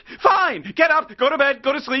 Sleep? Fine. Get up. Go to bed.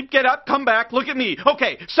 Go to sleep. Get up. Come back. Look at me.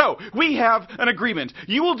 Okay, so we have an agreement.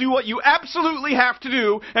 You will do what you absolutely have to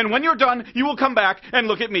do, and when you're done, you will come back and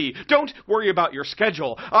look at me. Don't worry about your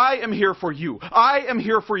schedule. I am here for you. I am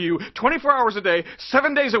here for you 24 hours a day,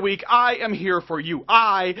 7 days a week. I am here for you.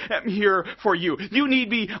 I am here for you. You need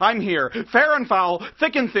me. I'm here. Fair and foul,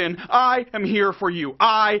 thick and thin. I am here for you.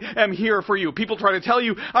 I am here for you. People try to tell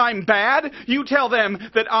you I'm bad. You tell them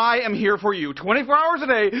that I am here for you. 24 hours a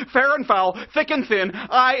day, fair and foul, thick and thin.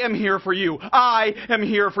 I am here for you. I am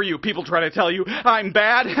here for you. People try to tell you I'm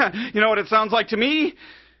bad. You know what it sounds like to me?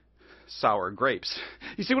 Sour grapes.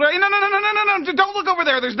 You see what I... No. Don't look over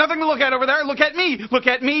there. There's nothing to look at over there. Look at me. Look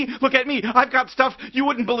at me. Look at me. I've got stuff you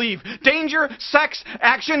wouldn't believe. Danger, sex,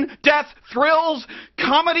 action, death, thrills,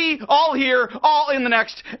 comedy, all here, all in the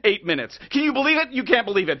next 8 minutes. Can you believe it? You can't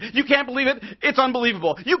believe it. You can't believe it? It's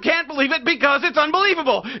unbelievable. You can't believe it because it's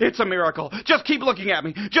unbelievable. It's a miracle. Just keep looking at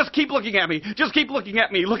me. Just keep looking at me. Just keep looking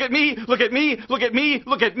at me. Look at me. Look at me. Look at me.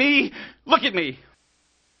 Look at me. Look at me.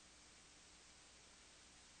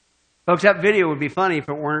 Folks, that video would be funny if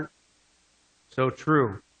it weren't so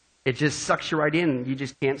true. It just sucks you right in. You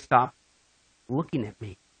just can't stop looking at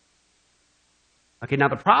me. Okay, now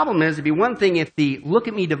the problem is, it'd be one thing if the look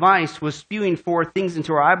at me device was spewing forth things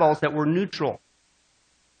into our eyeballs that were neutral.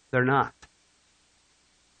 They're not.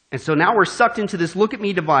 And so now we're sucked into this look at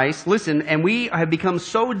me device, listen, and we have become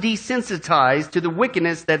so desensitized to the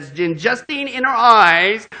wickedness that's ingesting in our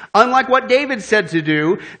eyes, unlike what David said to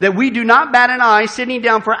do, that we do not bat an eye sitting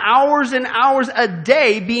down for hours and hours a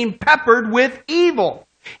day being peppered with evil.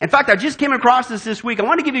 In fact, I just came across this week. I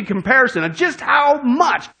want to give you a comparison of just how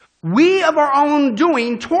much we of our own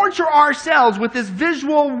doing torture ourselves with this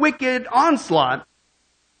visual wicked onslaught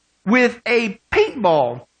with a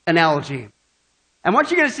paintball analogy. And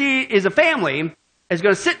what you're going to see is a family is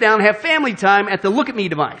going to sit down and have family time at the look at me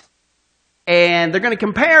device. And they're going to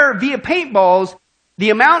compare via paintballs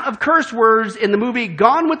the amount of curse words in the movie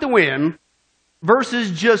Gone with the Wind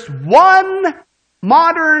versus just one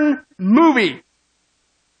modern movie.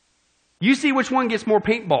 You see which one gets more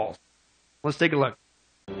paintballs. Let's take a look.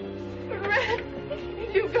 Red,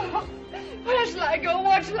 you go. Where shall I go?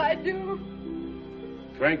 What shall I do?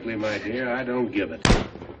 Frankly, my dear, I don't give it.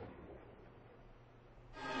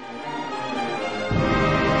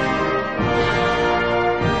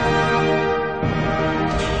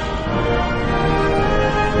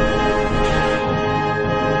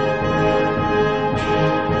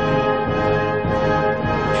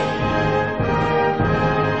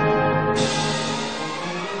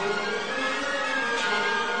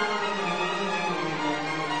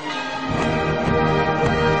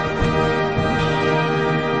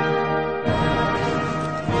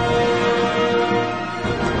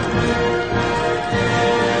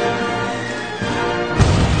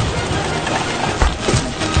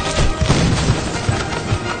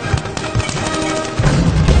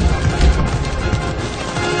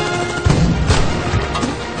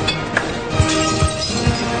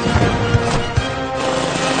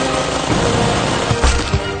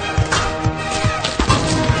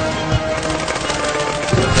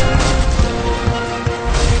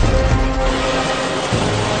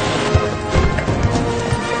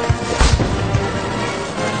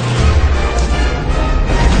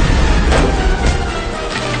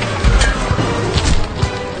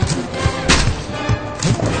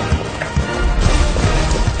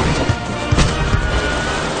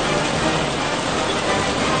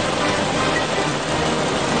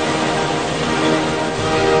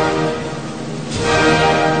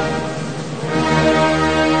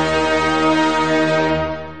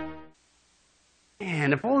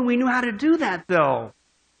 husband. If only we knew how to do that, though.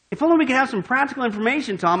 If only we could have some practical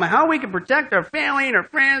information, Tom, on how we can protect our family and our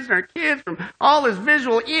friends and our kids from all this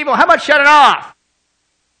visual evil. How about shut it off?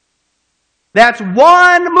 That's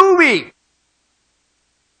one movie.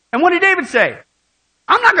 And what did David say?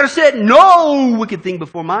 I'm not going to set no wicked thing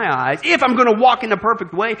before my eyes if I'm going to walk in the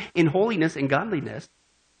perfect way in holiness and godliness.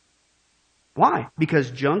 Why?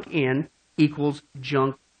 Because junk in equals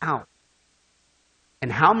junk out.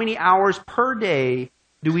 And how many hours per day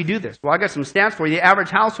do we do this? Well, I got some stats for you. The average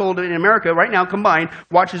household in America right now combined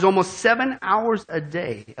watches almost 7 hours a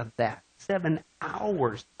day of that. 7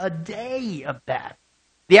 hours a day of that.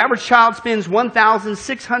 The average child spends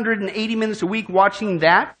 1,680 minutes a week watching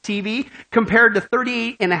that TV compared to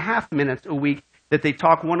 38 and a half minutes a week that they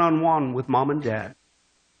talk one-on-one with mom and dad.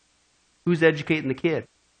 Who's educating the kid?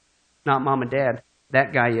 Not mom and dad.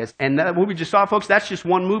 That guy is. And what we just saw, folks, that's just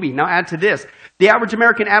one movie. Now add to this. The average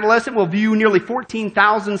American adolescent will view nearly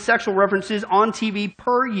 14,000 sexual references on TV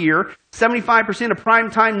per year. 75% of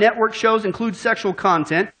primetime network shows include sexual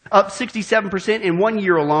content, up 67% in 1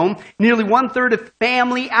 year alone. Nearly 1/3 of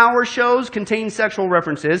family hour shows contain sexual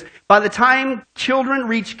references. By the time children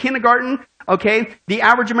reach kindergarten, okay, the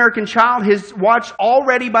average American child has watched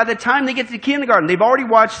already, by the time they get to kindergarten, they've already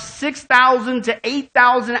watched 6,000 to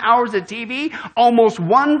 8,000 hours of TV, almost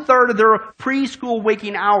 1/3 of their preschool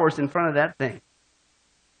waking hours in front of that thing.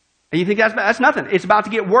 And you think that's nothing. It's about to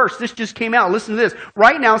get worse. This just came out. Listen to this.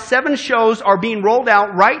 Right now, 7 shows are being rolled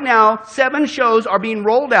out. Right now, 7 shows are being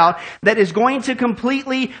rolled out that is going to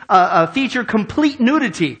completely feature complete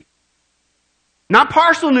nudity. Not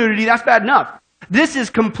partial nudity. That's bad enough. This is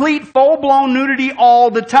complete, full-blown nudity all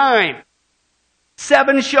the time.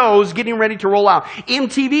 7 shows getting ready to roll out.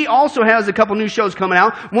 MTV also has a couple new shows coming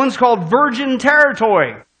out. One's called Virgin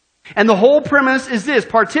Territory. And the whole premise is this.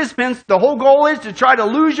 Participants, the whole goal is to try to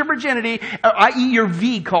lose your virginity, i.e. your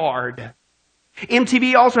V card.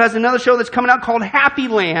 MTV also has another show that's coming out called Happy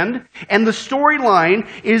Land. And the storyline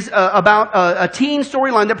is about a teen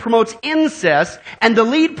storyline that promotes incest. And the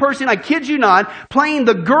lead person, I kid you not, playing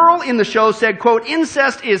the girl in the show said, quote,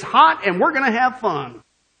 "Incest is hot and we're going to have fun."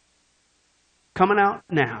 Coming out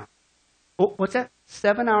now. Oh, what's that?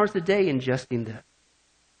 7 hours a day ingesting this.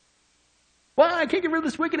 Why? I can't get rid of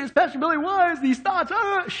this wickedness, Pastor Billy. Why is these thoughts?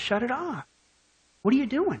 Shut it off. What are you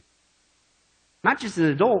doing? Not just an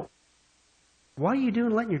adult. What are you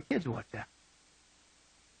doing letting your kids watch that?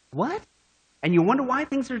 What? And you wonder why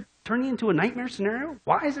things are turning into a nightmare scenario?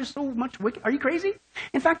 Why is there so much wicked? Are you crazy?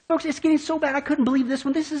 In fact, folks, it's getting so bad I couldn't believe this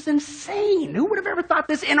one. This is insane. Who would have ever thought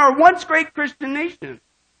this in our once great Christian nation?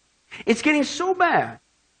 It's getting so bad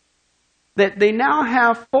that they now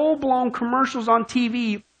have full-blown commercials on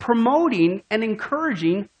TV promoting and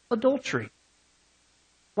encouraging adultery.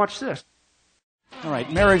 Watch this. All right,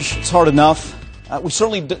 marriage is hard enough. We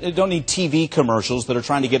certainly don't need TV commercials that are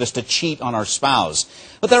trying to get us to cheat on our spouse.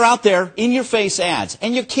 But they're out there, in-your-face ads,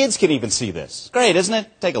 and your kids can even see this. Great, isn't it?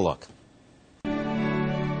 Take a look.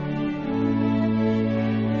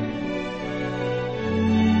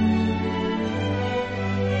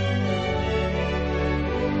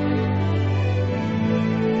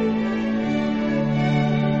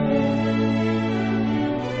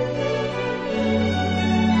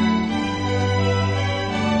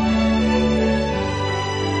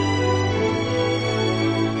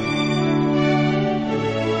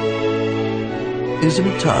 Isn't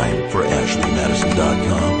it time for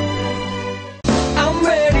AshleyMadison.com? I'm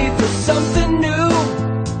ready for something new,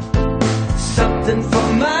 something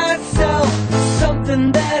for myself,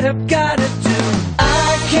 something that I've got to do.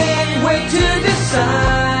 I can't wait to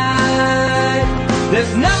decide.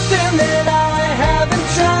 There's nothing that I haven't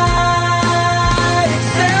tried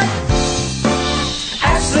except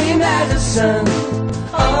Ashley Madison.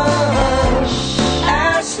 Oh,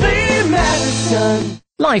 Ashley Madison.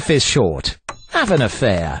 Life is short. Have an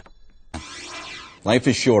affair. Life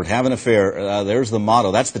is short. Have an affair. There's the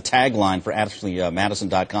motto. That's the tagline for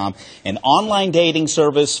AshleyMadison.com, an online dating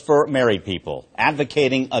service for married people,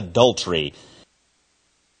 advocating adultery.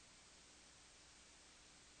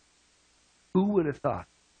 Who would have thought?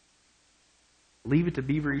 Leave it to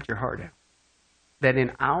Beaver, eat your heart out. That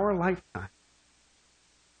in our lifetime,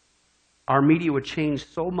 our media would change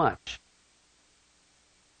so much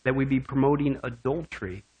that we'd be promoting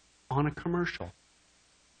adultery on a commercial.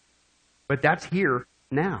 But that's here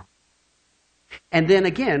now. And then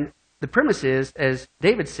again, the premise is, as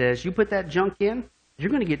David says, you put that junk in, you're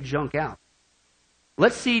going to get junk out.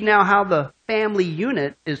 Let's see now how the family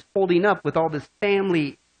unit is holding up with all this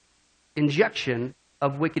family injection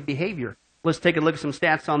of wicked behavior. Let's take a look at some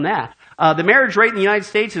stats on that. The marriage rate in the United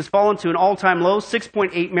States has fallen to an all-time low,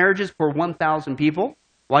 6.8 marriages per 1,000 people.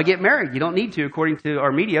 Why get married? You don't need to, according to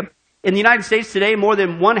our media. In the United States today, more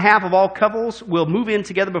than 1/2 of all couples will move in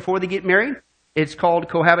together before they get married. It's called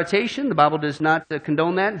cohabitation. The Bible does not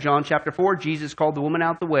condone that. John chapter 4, Jesus called the woman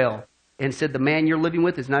out the well and said, the man you're living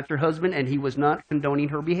with is not your husband, and he was not condoning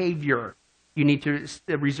her behavior. You need to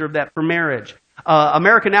reserve that for marriage.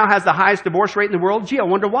 America now has the highest divorce rate in the world. Gee, I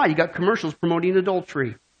wonder why. You got commercials promoting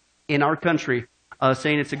adultery in our country,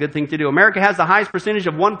 saying it's a good thing to do. America has the highest percentage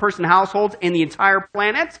of one-person households in the entire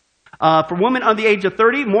planet. For women under the age of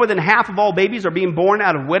 30, more than half of all babies are being born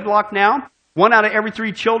out of wedlock now. 1 out of every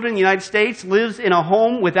 3 children in the United States lives in a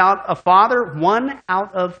home without a father. 1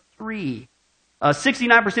 out of 3.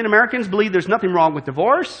 69% of Americans believe there's nothing wrong with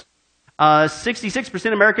divorce.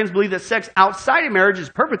 66% of Americans believe that sex outside of marriage is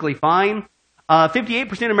perfectly fine.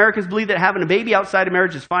 58% of Americans believe that having a baby outside of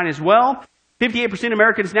marriage is fine as well. 58% of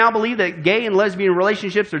Americans now believe that gay and lesbian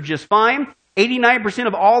relationships are just fine. 89%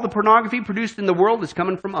 of all the pornography produced in the world is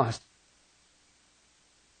coming from us.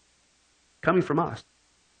 Coming from us.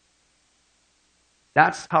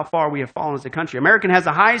 That's how far we have fallen as a country. America has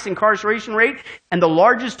the highest incarceration rate and the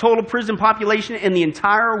largest total prison population in the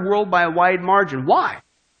entire world by a wide margin. Why?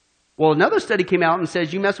 Well, another study came out and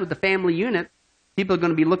says you mess with the family unit, people are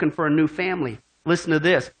going to be looking for a new family. Listen to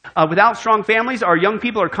this. Without strong families, our young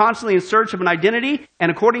people are constantly in search of an identity, and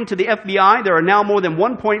according to the FBI, there are now more than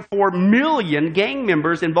 1.4 million gang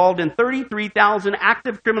members involved in 33,000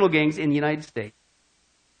 active criminal gangs in the United States.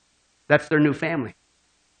 That's their new family.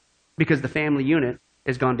 Because the family unit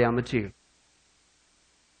has gone down the tube.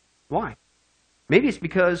 Why? Maybe it's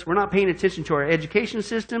because we're not paying attention to our education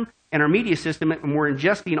system and our media system, and we're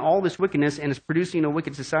ingesting all this wickedness, and it's producing a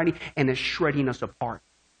wicked society, and it's shredding us apart.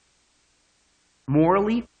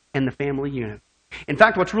 Morally and the family unit. In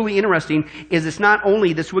fact, what's really interesting is it's not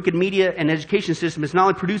only this wicked media and education system, it's not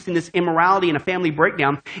only producing this immorality and a family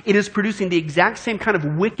breakdown, it is producing the exact same kind of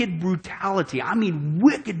wicked brutality. I mean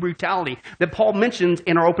wicked brutality that Paul mentions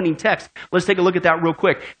in our opening text. Let's take a look at that real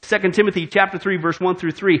quick. 2 Timothy chapter 3, verse 1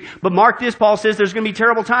 through 3. But mark this, Paul says, there's going to be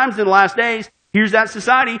terrible times in the last days. Here's that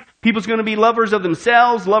society. People's going to be lovers of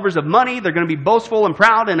themselves, lovers of money. They're going to be boastful and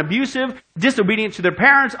proud and abusive, disobedient to their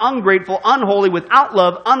parents, ungrateful, unholy, without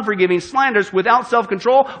love, unforgiving, slanderous, without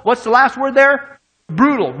self-control. What's the last word there?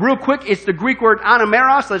 Brutal. Real quick, it's the Greek word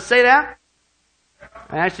anameros. Let's say that.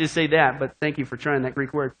 I should say that, but thank you for trying that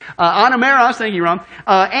Greek word. Anameros, thank you, Ron.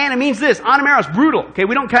 And it means this. Anameros, brutal. Okay,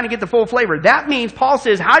 we don't kind of get the full flavor. That means, Paul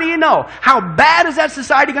says, how do you know? How bad is that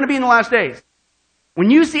society going to be in the last days? When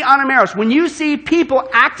you see anameros, when you see people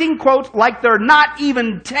acting, quote, like they're not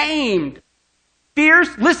even tamed, fierce,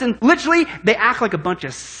 listen, literally, they act like a bunch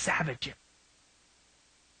of savages.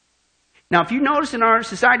 Now, if you notice in our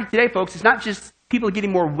society today, folks, it's not just people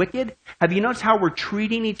getting more wicked. Have you noticed how we're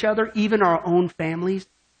treating each other, even our own families?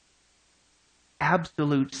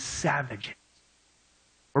 Absolute savages.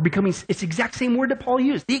 We're becoming, it's the exact same word that Paul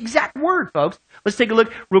used. The exact word, folks. Let's take a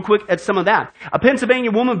look real quick at some of that. A Pennsylvania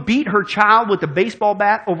woman beat her child with a baseball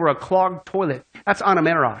bat over a clogged toilet. That's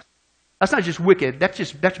anameros. That's not just wicked.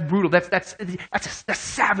 That's brutal. That's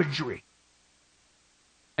savagery.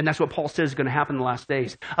 And that's what Paul says is going to happen in the last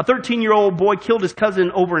days. A 13-year-old boy killed his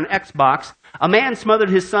cousin over an Xbox. A man smothered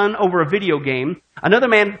his son over a video game. Another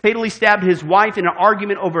man fatally stabbed his wife in an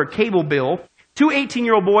argument over a cable bill. 2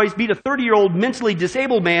 18-year-old boys beat a 30-year-old mentally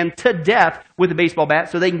disabled man to death with a baseball bat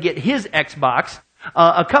so they can get his Xbox.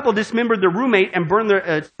 A couple dismembered their roommate and burned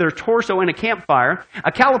their torso in a campfire.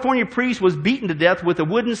 A California priest was beaten to death with a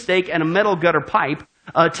wooden stake and a metal gutter pipe.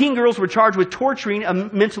 Teen girls were charged with torturing a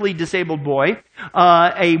mentally disabled boy.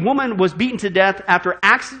 A woman was beaten to death after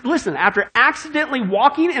accidentally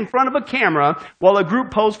walking in front of a camera while a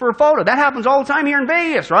group posed for a photo. That happens all the time here in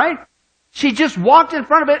Vegas, right? She just walked in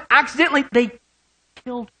front of it accidentally. They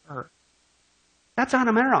killed her. That's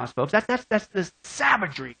anameros, folks. That's the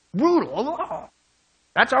savagery, brutal. Oh.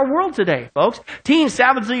 That's our world today, folks. Teens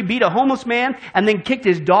savagely beat a homeless man and then kicked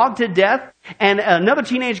his dog to death. And another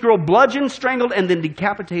teenage girl bludgeoned, strangled, and then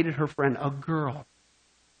decapitated her friend. A girl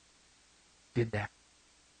did that.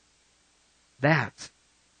 That's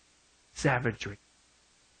savagery.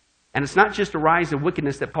 And it's not just a rise of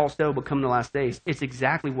wickedness that Paul said will come in the last days. It's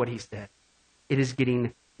exactly what he said. It is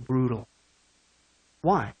getting brutal.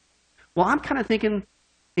 Why? Well, I'm kind of thinking,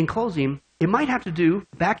 in closing, it might have to do,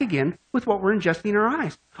 back again, with what we're ingesting in our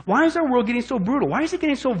eyes. Why is our world getting so brutal? Why is it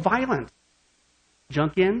getting so violent?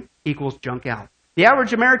 Junk in equals junk out. The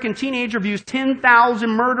average American teenager views 10,000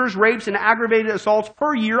 murders, rapes, and aggravated assaults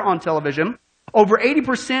per year on television. Over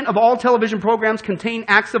 80% of all television programs contain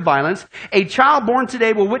acts of violence. A child born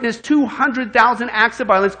today will witness 200,000 acts of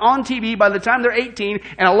violence on TV by the time they're 18.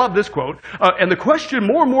 And I love this quote. And the question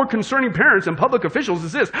more and more concerning parents and public officials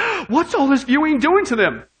is this: what's all this viewing doing to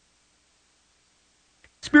them?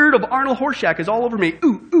 Spirit of Arnold Horshack is all over me.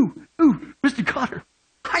 Ooh, Mr. Cotter,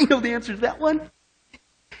 I know the answer to that one.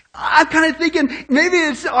 I'm kind of thinking maybe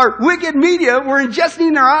it's our wicked media. We're ingesting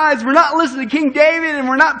in our eyes. We're not listening to King David, and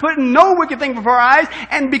we're not putting no wicked thing before our eyes.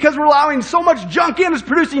 And because we're allowing so much junk in, it's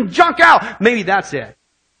producing junk out. Maybe that's it.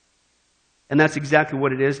 And that's exactly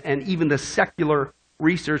what it is. And even the secular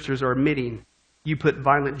researchers are admitting, you put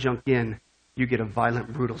violent junk in, you get a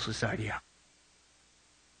violent, brutal society out.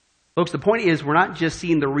 Folks, the point is, we're not just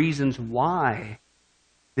seeing the reasons why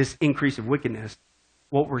this increase of wickedness.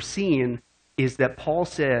 What we're seeing is that Paul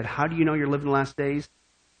said, how do you know you're living the last days?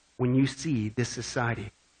 When you see this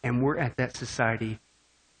society. And we're at that society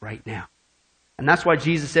right now. And that's why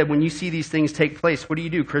Jesus said, when you see these things take place, what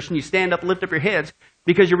do, Christian? You stand up, lift up your heads,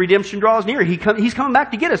 because your redemption draws near. He's coming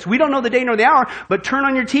back to get us. We don't know the day nor the hour, but turn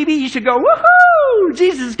on your TV. You should go, woohoo!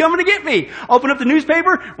 Jesus is coming to get me. Open up the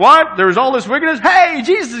newspaper. What? There's all this wickedness. Hey,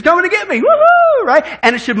 Jesus is coming to get me. Woohoo! Right?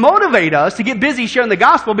 And it should motivate us to get busy sharing the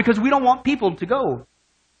gospel, because we don't want people to go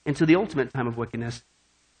into the ultimate time of wickedness,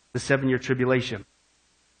 the 7-year tribulation.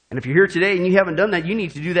 And if you're here today and you haven't done that, you need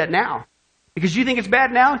to do that now. Because you think it's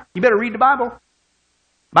bad now, you better read the Bible.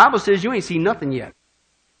 The Bible says you ain't seen nothing yet.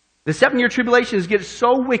 The 7-year tribulation is getting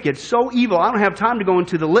so wicked, so evil. I don't have time to go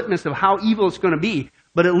into the litmus of how evil it's going to be,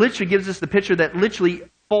 but it literally gives us the picture that literally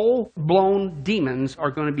full-blown demons are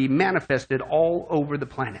going to be manifested all over the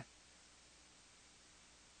planet.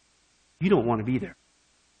 You don't want to be there.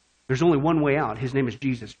 There's only one way out. His name is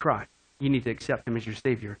Jesus Christ. You need to accept him as your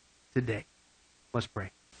Savior today. Let's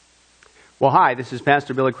pray. Well, hi, this is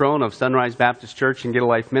Pastor Billy Crone of Sunrise Baptist Church and Get a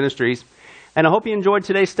Life Ministries, and I hope you enjoyed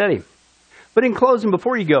today's study. But in closing,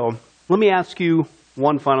 before you go, let me ask you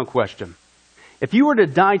one final question. If you were to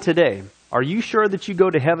die today, are you sure that you go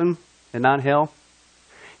to heaven and not hell?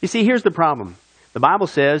 You see, here's the problem. The Bible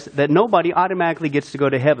says that nobody automatically gets to go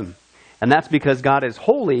to heaven, and that's because God is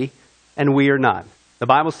holy and we are not. The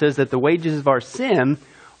Bible says that the wages of our sin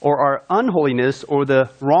or our unholiness or the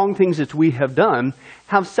wrong things that we have done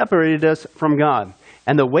have separated us from God.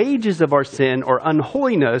 And the wages of our sin or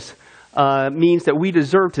unholiness means that we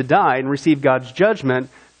deserve to die and receive God's judgment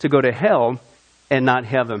to go to hell and not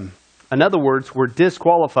heaven. In other words, we're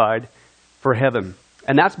disqualified for heaven.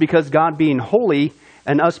 And that's because God being holy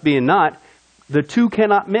and us being not, the two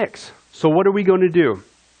cannot mix. So what are we going to do?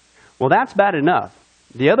 Well, that's bad enough.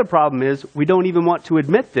 The other problem is we don't even want to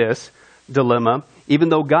admit this dilemma, even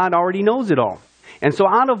though God already knows it all. And so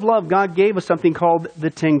out of love, God gave us something called the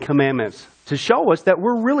 10 Commandments to show us that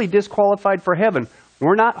we're really disqualified for heaven.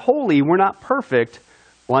 We're not holy. We're not perfect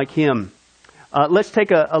like him. Let's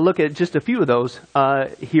take a look at just a few of those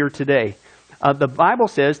here today. The Bible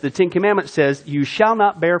says, the 10 Commandments says, you shall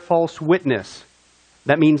not bear false witness.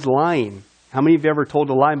 That means lying. How many of you ever told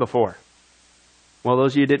a lie before? Well,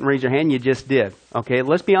 those of you who didn't raise your hand, you just did. Okay,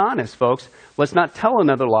 let's be honest, folks. Let's not tell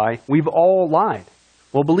another lie. We've all lied.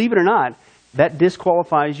 Well, believe it or not, that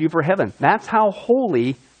disqualifies you for heaven. That's how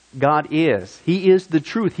holy God is. He is the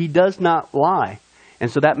truth. He does not lie.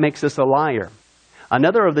 And so that makes us a liar.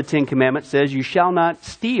 Another of the 10 Commandments says, you shall not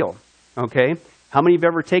steal. Okay? How many have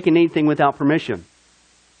ever taken anything without permission?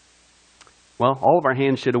 Well, all of our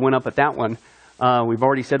hands should have went up at that one. We've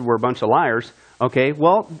already said we're a bunch of liars. Okay,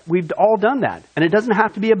 well, we've all done that. And it doesn't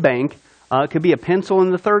have to be a bank. It could be a pencil in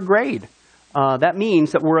the 3rd grade. That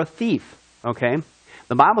means that we're a thief. Okay?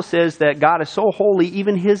 The Bible says that God is so holy,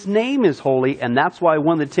 even his name is holy. And that's why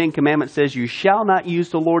one of the 10 Commandments says, you shall not use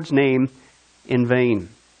the Lord's name in vain.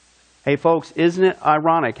 Hey, folks, isn't it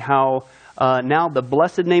ironic how now the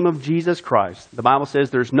blessed name of Jesus Christ, the Bible says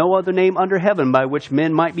there's no other name under heaven by which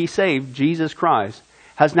men might be saved, Jesus Christ,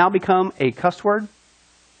 has now become a cuss word?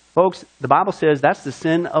 Folks, the Bible says that's the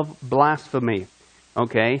sin of blasphemy,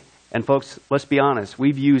 okay? And folks, let's be honest.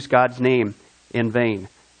 We've used God's name in vain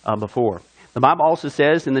before. The Bible also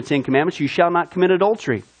says in the 10 Commandments, you shall not commit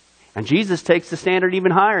adultery. And Jesus takes the standard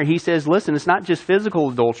even higher. He says, listen, it's not just physical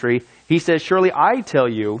adultery. He says, surely I tell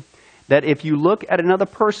you that if you look at another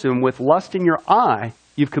person with lust in your eye,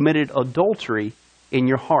 you've committed adultery in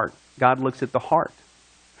your heart. God looks at the heart.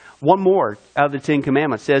 One more out of the 10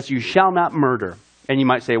 Commandments says, you shall not murder. And you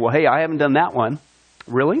might say, well, hey, I haven't done that one.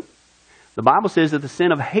 Really? The Bible says that the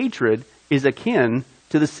sin of hatred is akin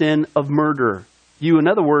to the sin of murder. You, in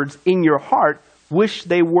other words, in your heart, wish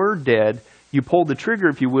they were dead. You pulled the trigger,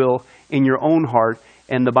 if you will, in your own heart.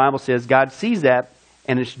 And the Bible says God sees that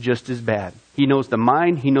and it's just as bad. He knows the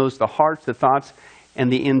mind, He knows the hearts, the thoughts,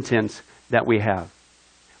 and the intents that we have.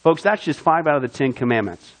 Folks, that's just 5 out of the 10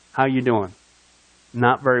 commandments. How you doing?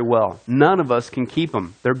 Not very well. None of us can keep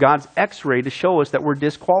them. They're God's x-ray to show us that we're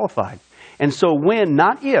disqualified. And so when,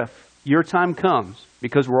 not if, your time comes,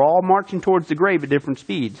 because we're all marching towards the grave at different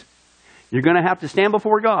speeds, you're going to have to stand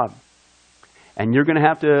before God. And you're going to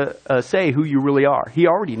have to say who you really are. He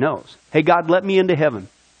already knows. Hey, God, let me into heaven.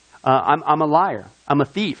 I'm a liar. I'm a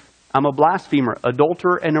thief. I'm a blasphemer,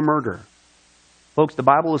 adulterer, and a murderer. Folks, the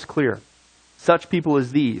Bible is clear. Such people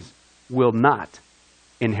as these will not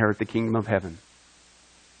inherit the kingdom of heaven.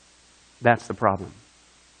 That's the problem.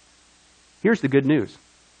 Here's the good news.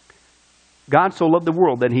 God so loved the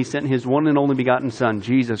world that He sent His one and only begotten Son,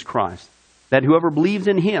 Jesus Christ, that whoever believes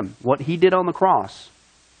in Him, what He did on the cross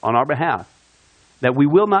on our behalf, that we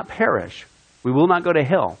will not perish, we will not go to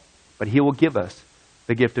hell, but He will give us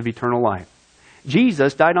the gift of eternal life.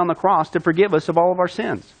 Jesus died on the cross to forgive us of all of our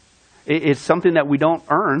sins. It's something that we don't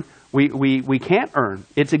earn. We can't earn.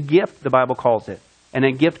 It's a gift, the Bible calls it. And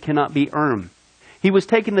a gift cannot be earned. He was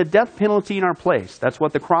taking the death penalty in our place. That's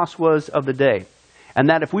what the cross was of the day. And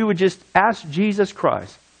that if we would just ask Jesus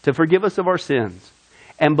Christ to forgive us of our sins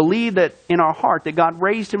and believe that in our heart that God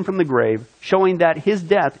raised Him from the grave, showing that His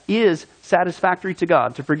death is satisfactory to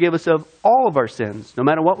God to forgive us of all of our sins, no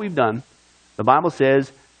matter what we've done, the Bible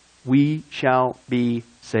says we shall be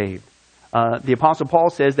saved. The Apostle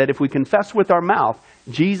Paul says that if we confess with our mouth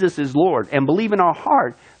Jesus is Lord and believe in our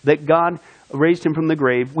heart that God raised Him from the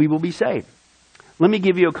grave, we will be saved. Let me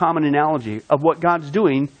give you a common analogy of what God's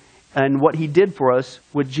doing and what He did for us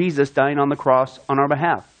with Jesus dying on the cross on our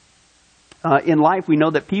behalf. In life, we know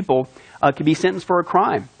that people can be sentenced for a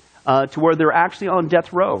crime to where they're actually on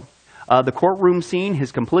death row. The courtroom scene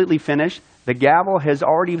has completely finished. The gavel has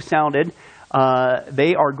already sounded.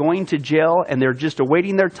 They are going to jail, and they're just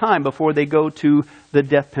awaiting their time before they go to the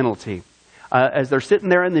death penalty. As they're sitting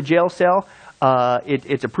there in the jail cell,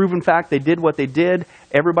 it's a proven fact they did what they did.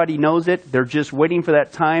 Everybody knows it. They're just waiting for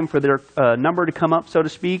that time for their number to come up, so to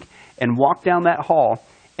speak, and walk down that hall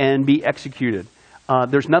and be executed.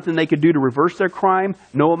 There's nothing they could do to reverse their crime.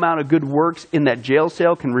 No amount of good works in that jail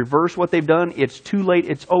cell can reverse what they've done. It's too late.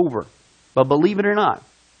 It's over. But believe it or not,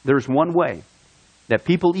 there's one way that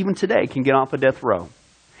people even today can get off a death row.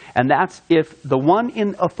 And that's if the one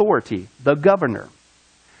in authority, the governor,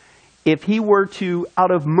 if he were to,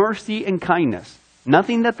 out of mercy and kindness,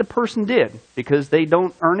 nothing that the person did, because they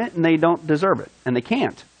don't earn it and they don't deserve it, and they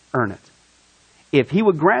can't earn it, if he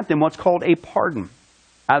would grant them what's called a pardon,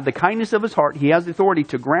 out of the kindness of his heart, he has the authority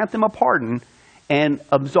to grant them a pardon and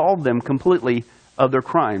absolve them completely of their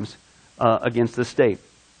crimes against the state.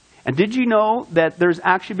 And did you know that there's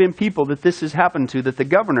actually been people that this has happened to, that the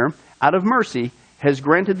governor, out of mercy, has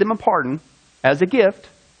granted them a pardon as a gift,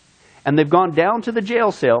 and they've gone down to the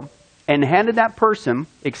jail cell and handed that person,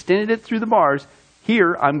 extended it through the bars,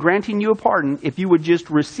 here, I'm granting you a pardon. If you would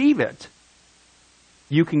just receive it,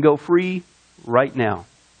 you can go free right now.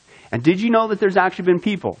 And did you know that there's actually been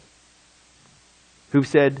people who've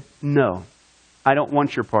said, no, I don't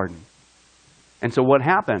want your pardon. And so what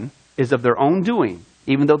happened is of their own doing,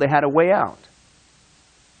 even though they had a way out,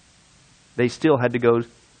 they still had to go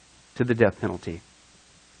to the death penalty.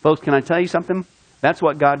 Folks, can I tell you something? That's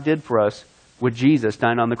what God did for us with Jesus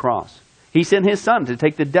dying on the cross. He sent His Son to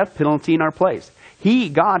take the death penalty in our place.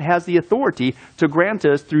 God has the authority to grant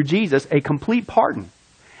us through Jesus a complete pardon.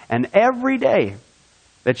 And every day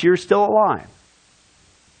that you're still alive,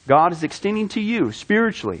 God is extending to you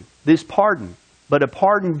spiritually this pardon. But a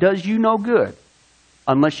pardon does you no good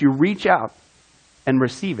unless you reach out and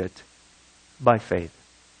receive it by faith.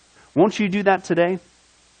 Won't you do that today?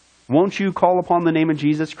 Won't you call upon the name of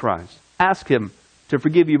Jesus Christ? Ask Him to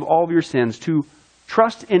forgive you of all of your sins, to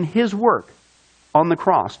trust in His work on the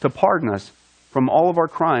cross to pardon us from all of our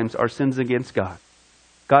crimes, our sins against God.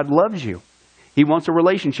 God loves you. He wants a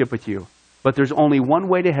relationship with you. But there's only one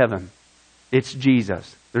way to heaven. It's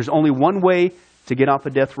Jesus. There's only one way to get off a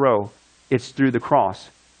death row. It's through the cross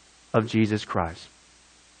of Jesus Christ.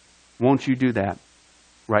 Won't you do that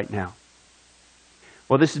right now?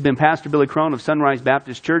 Well, this has been Pastor Billy Crone of Sunrise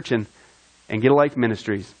Baptist Church and Get a Life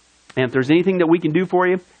Ministries. And if there's anything that we can do for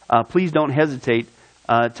you, please don't hesitate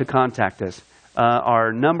to contact us.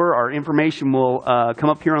 Our number, our information will come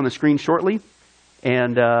up here on the screen shortly.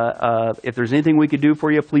 And if there's anything we could do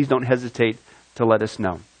for you, please don't hesitate to let us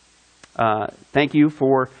know. Thank you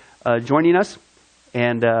for joining us.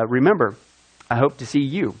 And remember, I hope to see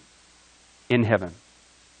you in heaven.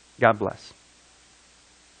 God bless.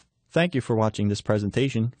 Thank you for watching this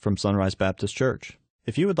presentation from Sunrise Baptist Church.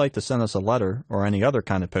 If you would like to send us a letter or any other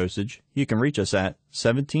kind of postage, you can reach us at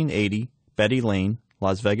 1780 Betty Lane,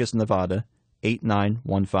 Las Vegas, Nevada,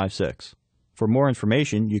 89156. For more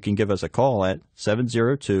information, you can give us a call at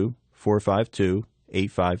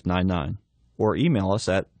 702-452-8599 or email us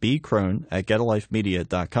at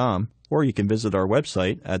bcrone@getalifemedia.com, or you can visit our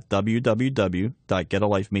website at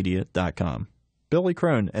www.getalifemedia.com. Billy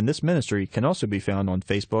Crone and this ministry can also be found on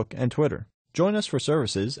Facebook and Twitter. Join us for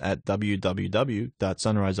services at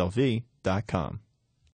www.sunriselv.com.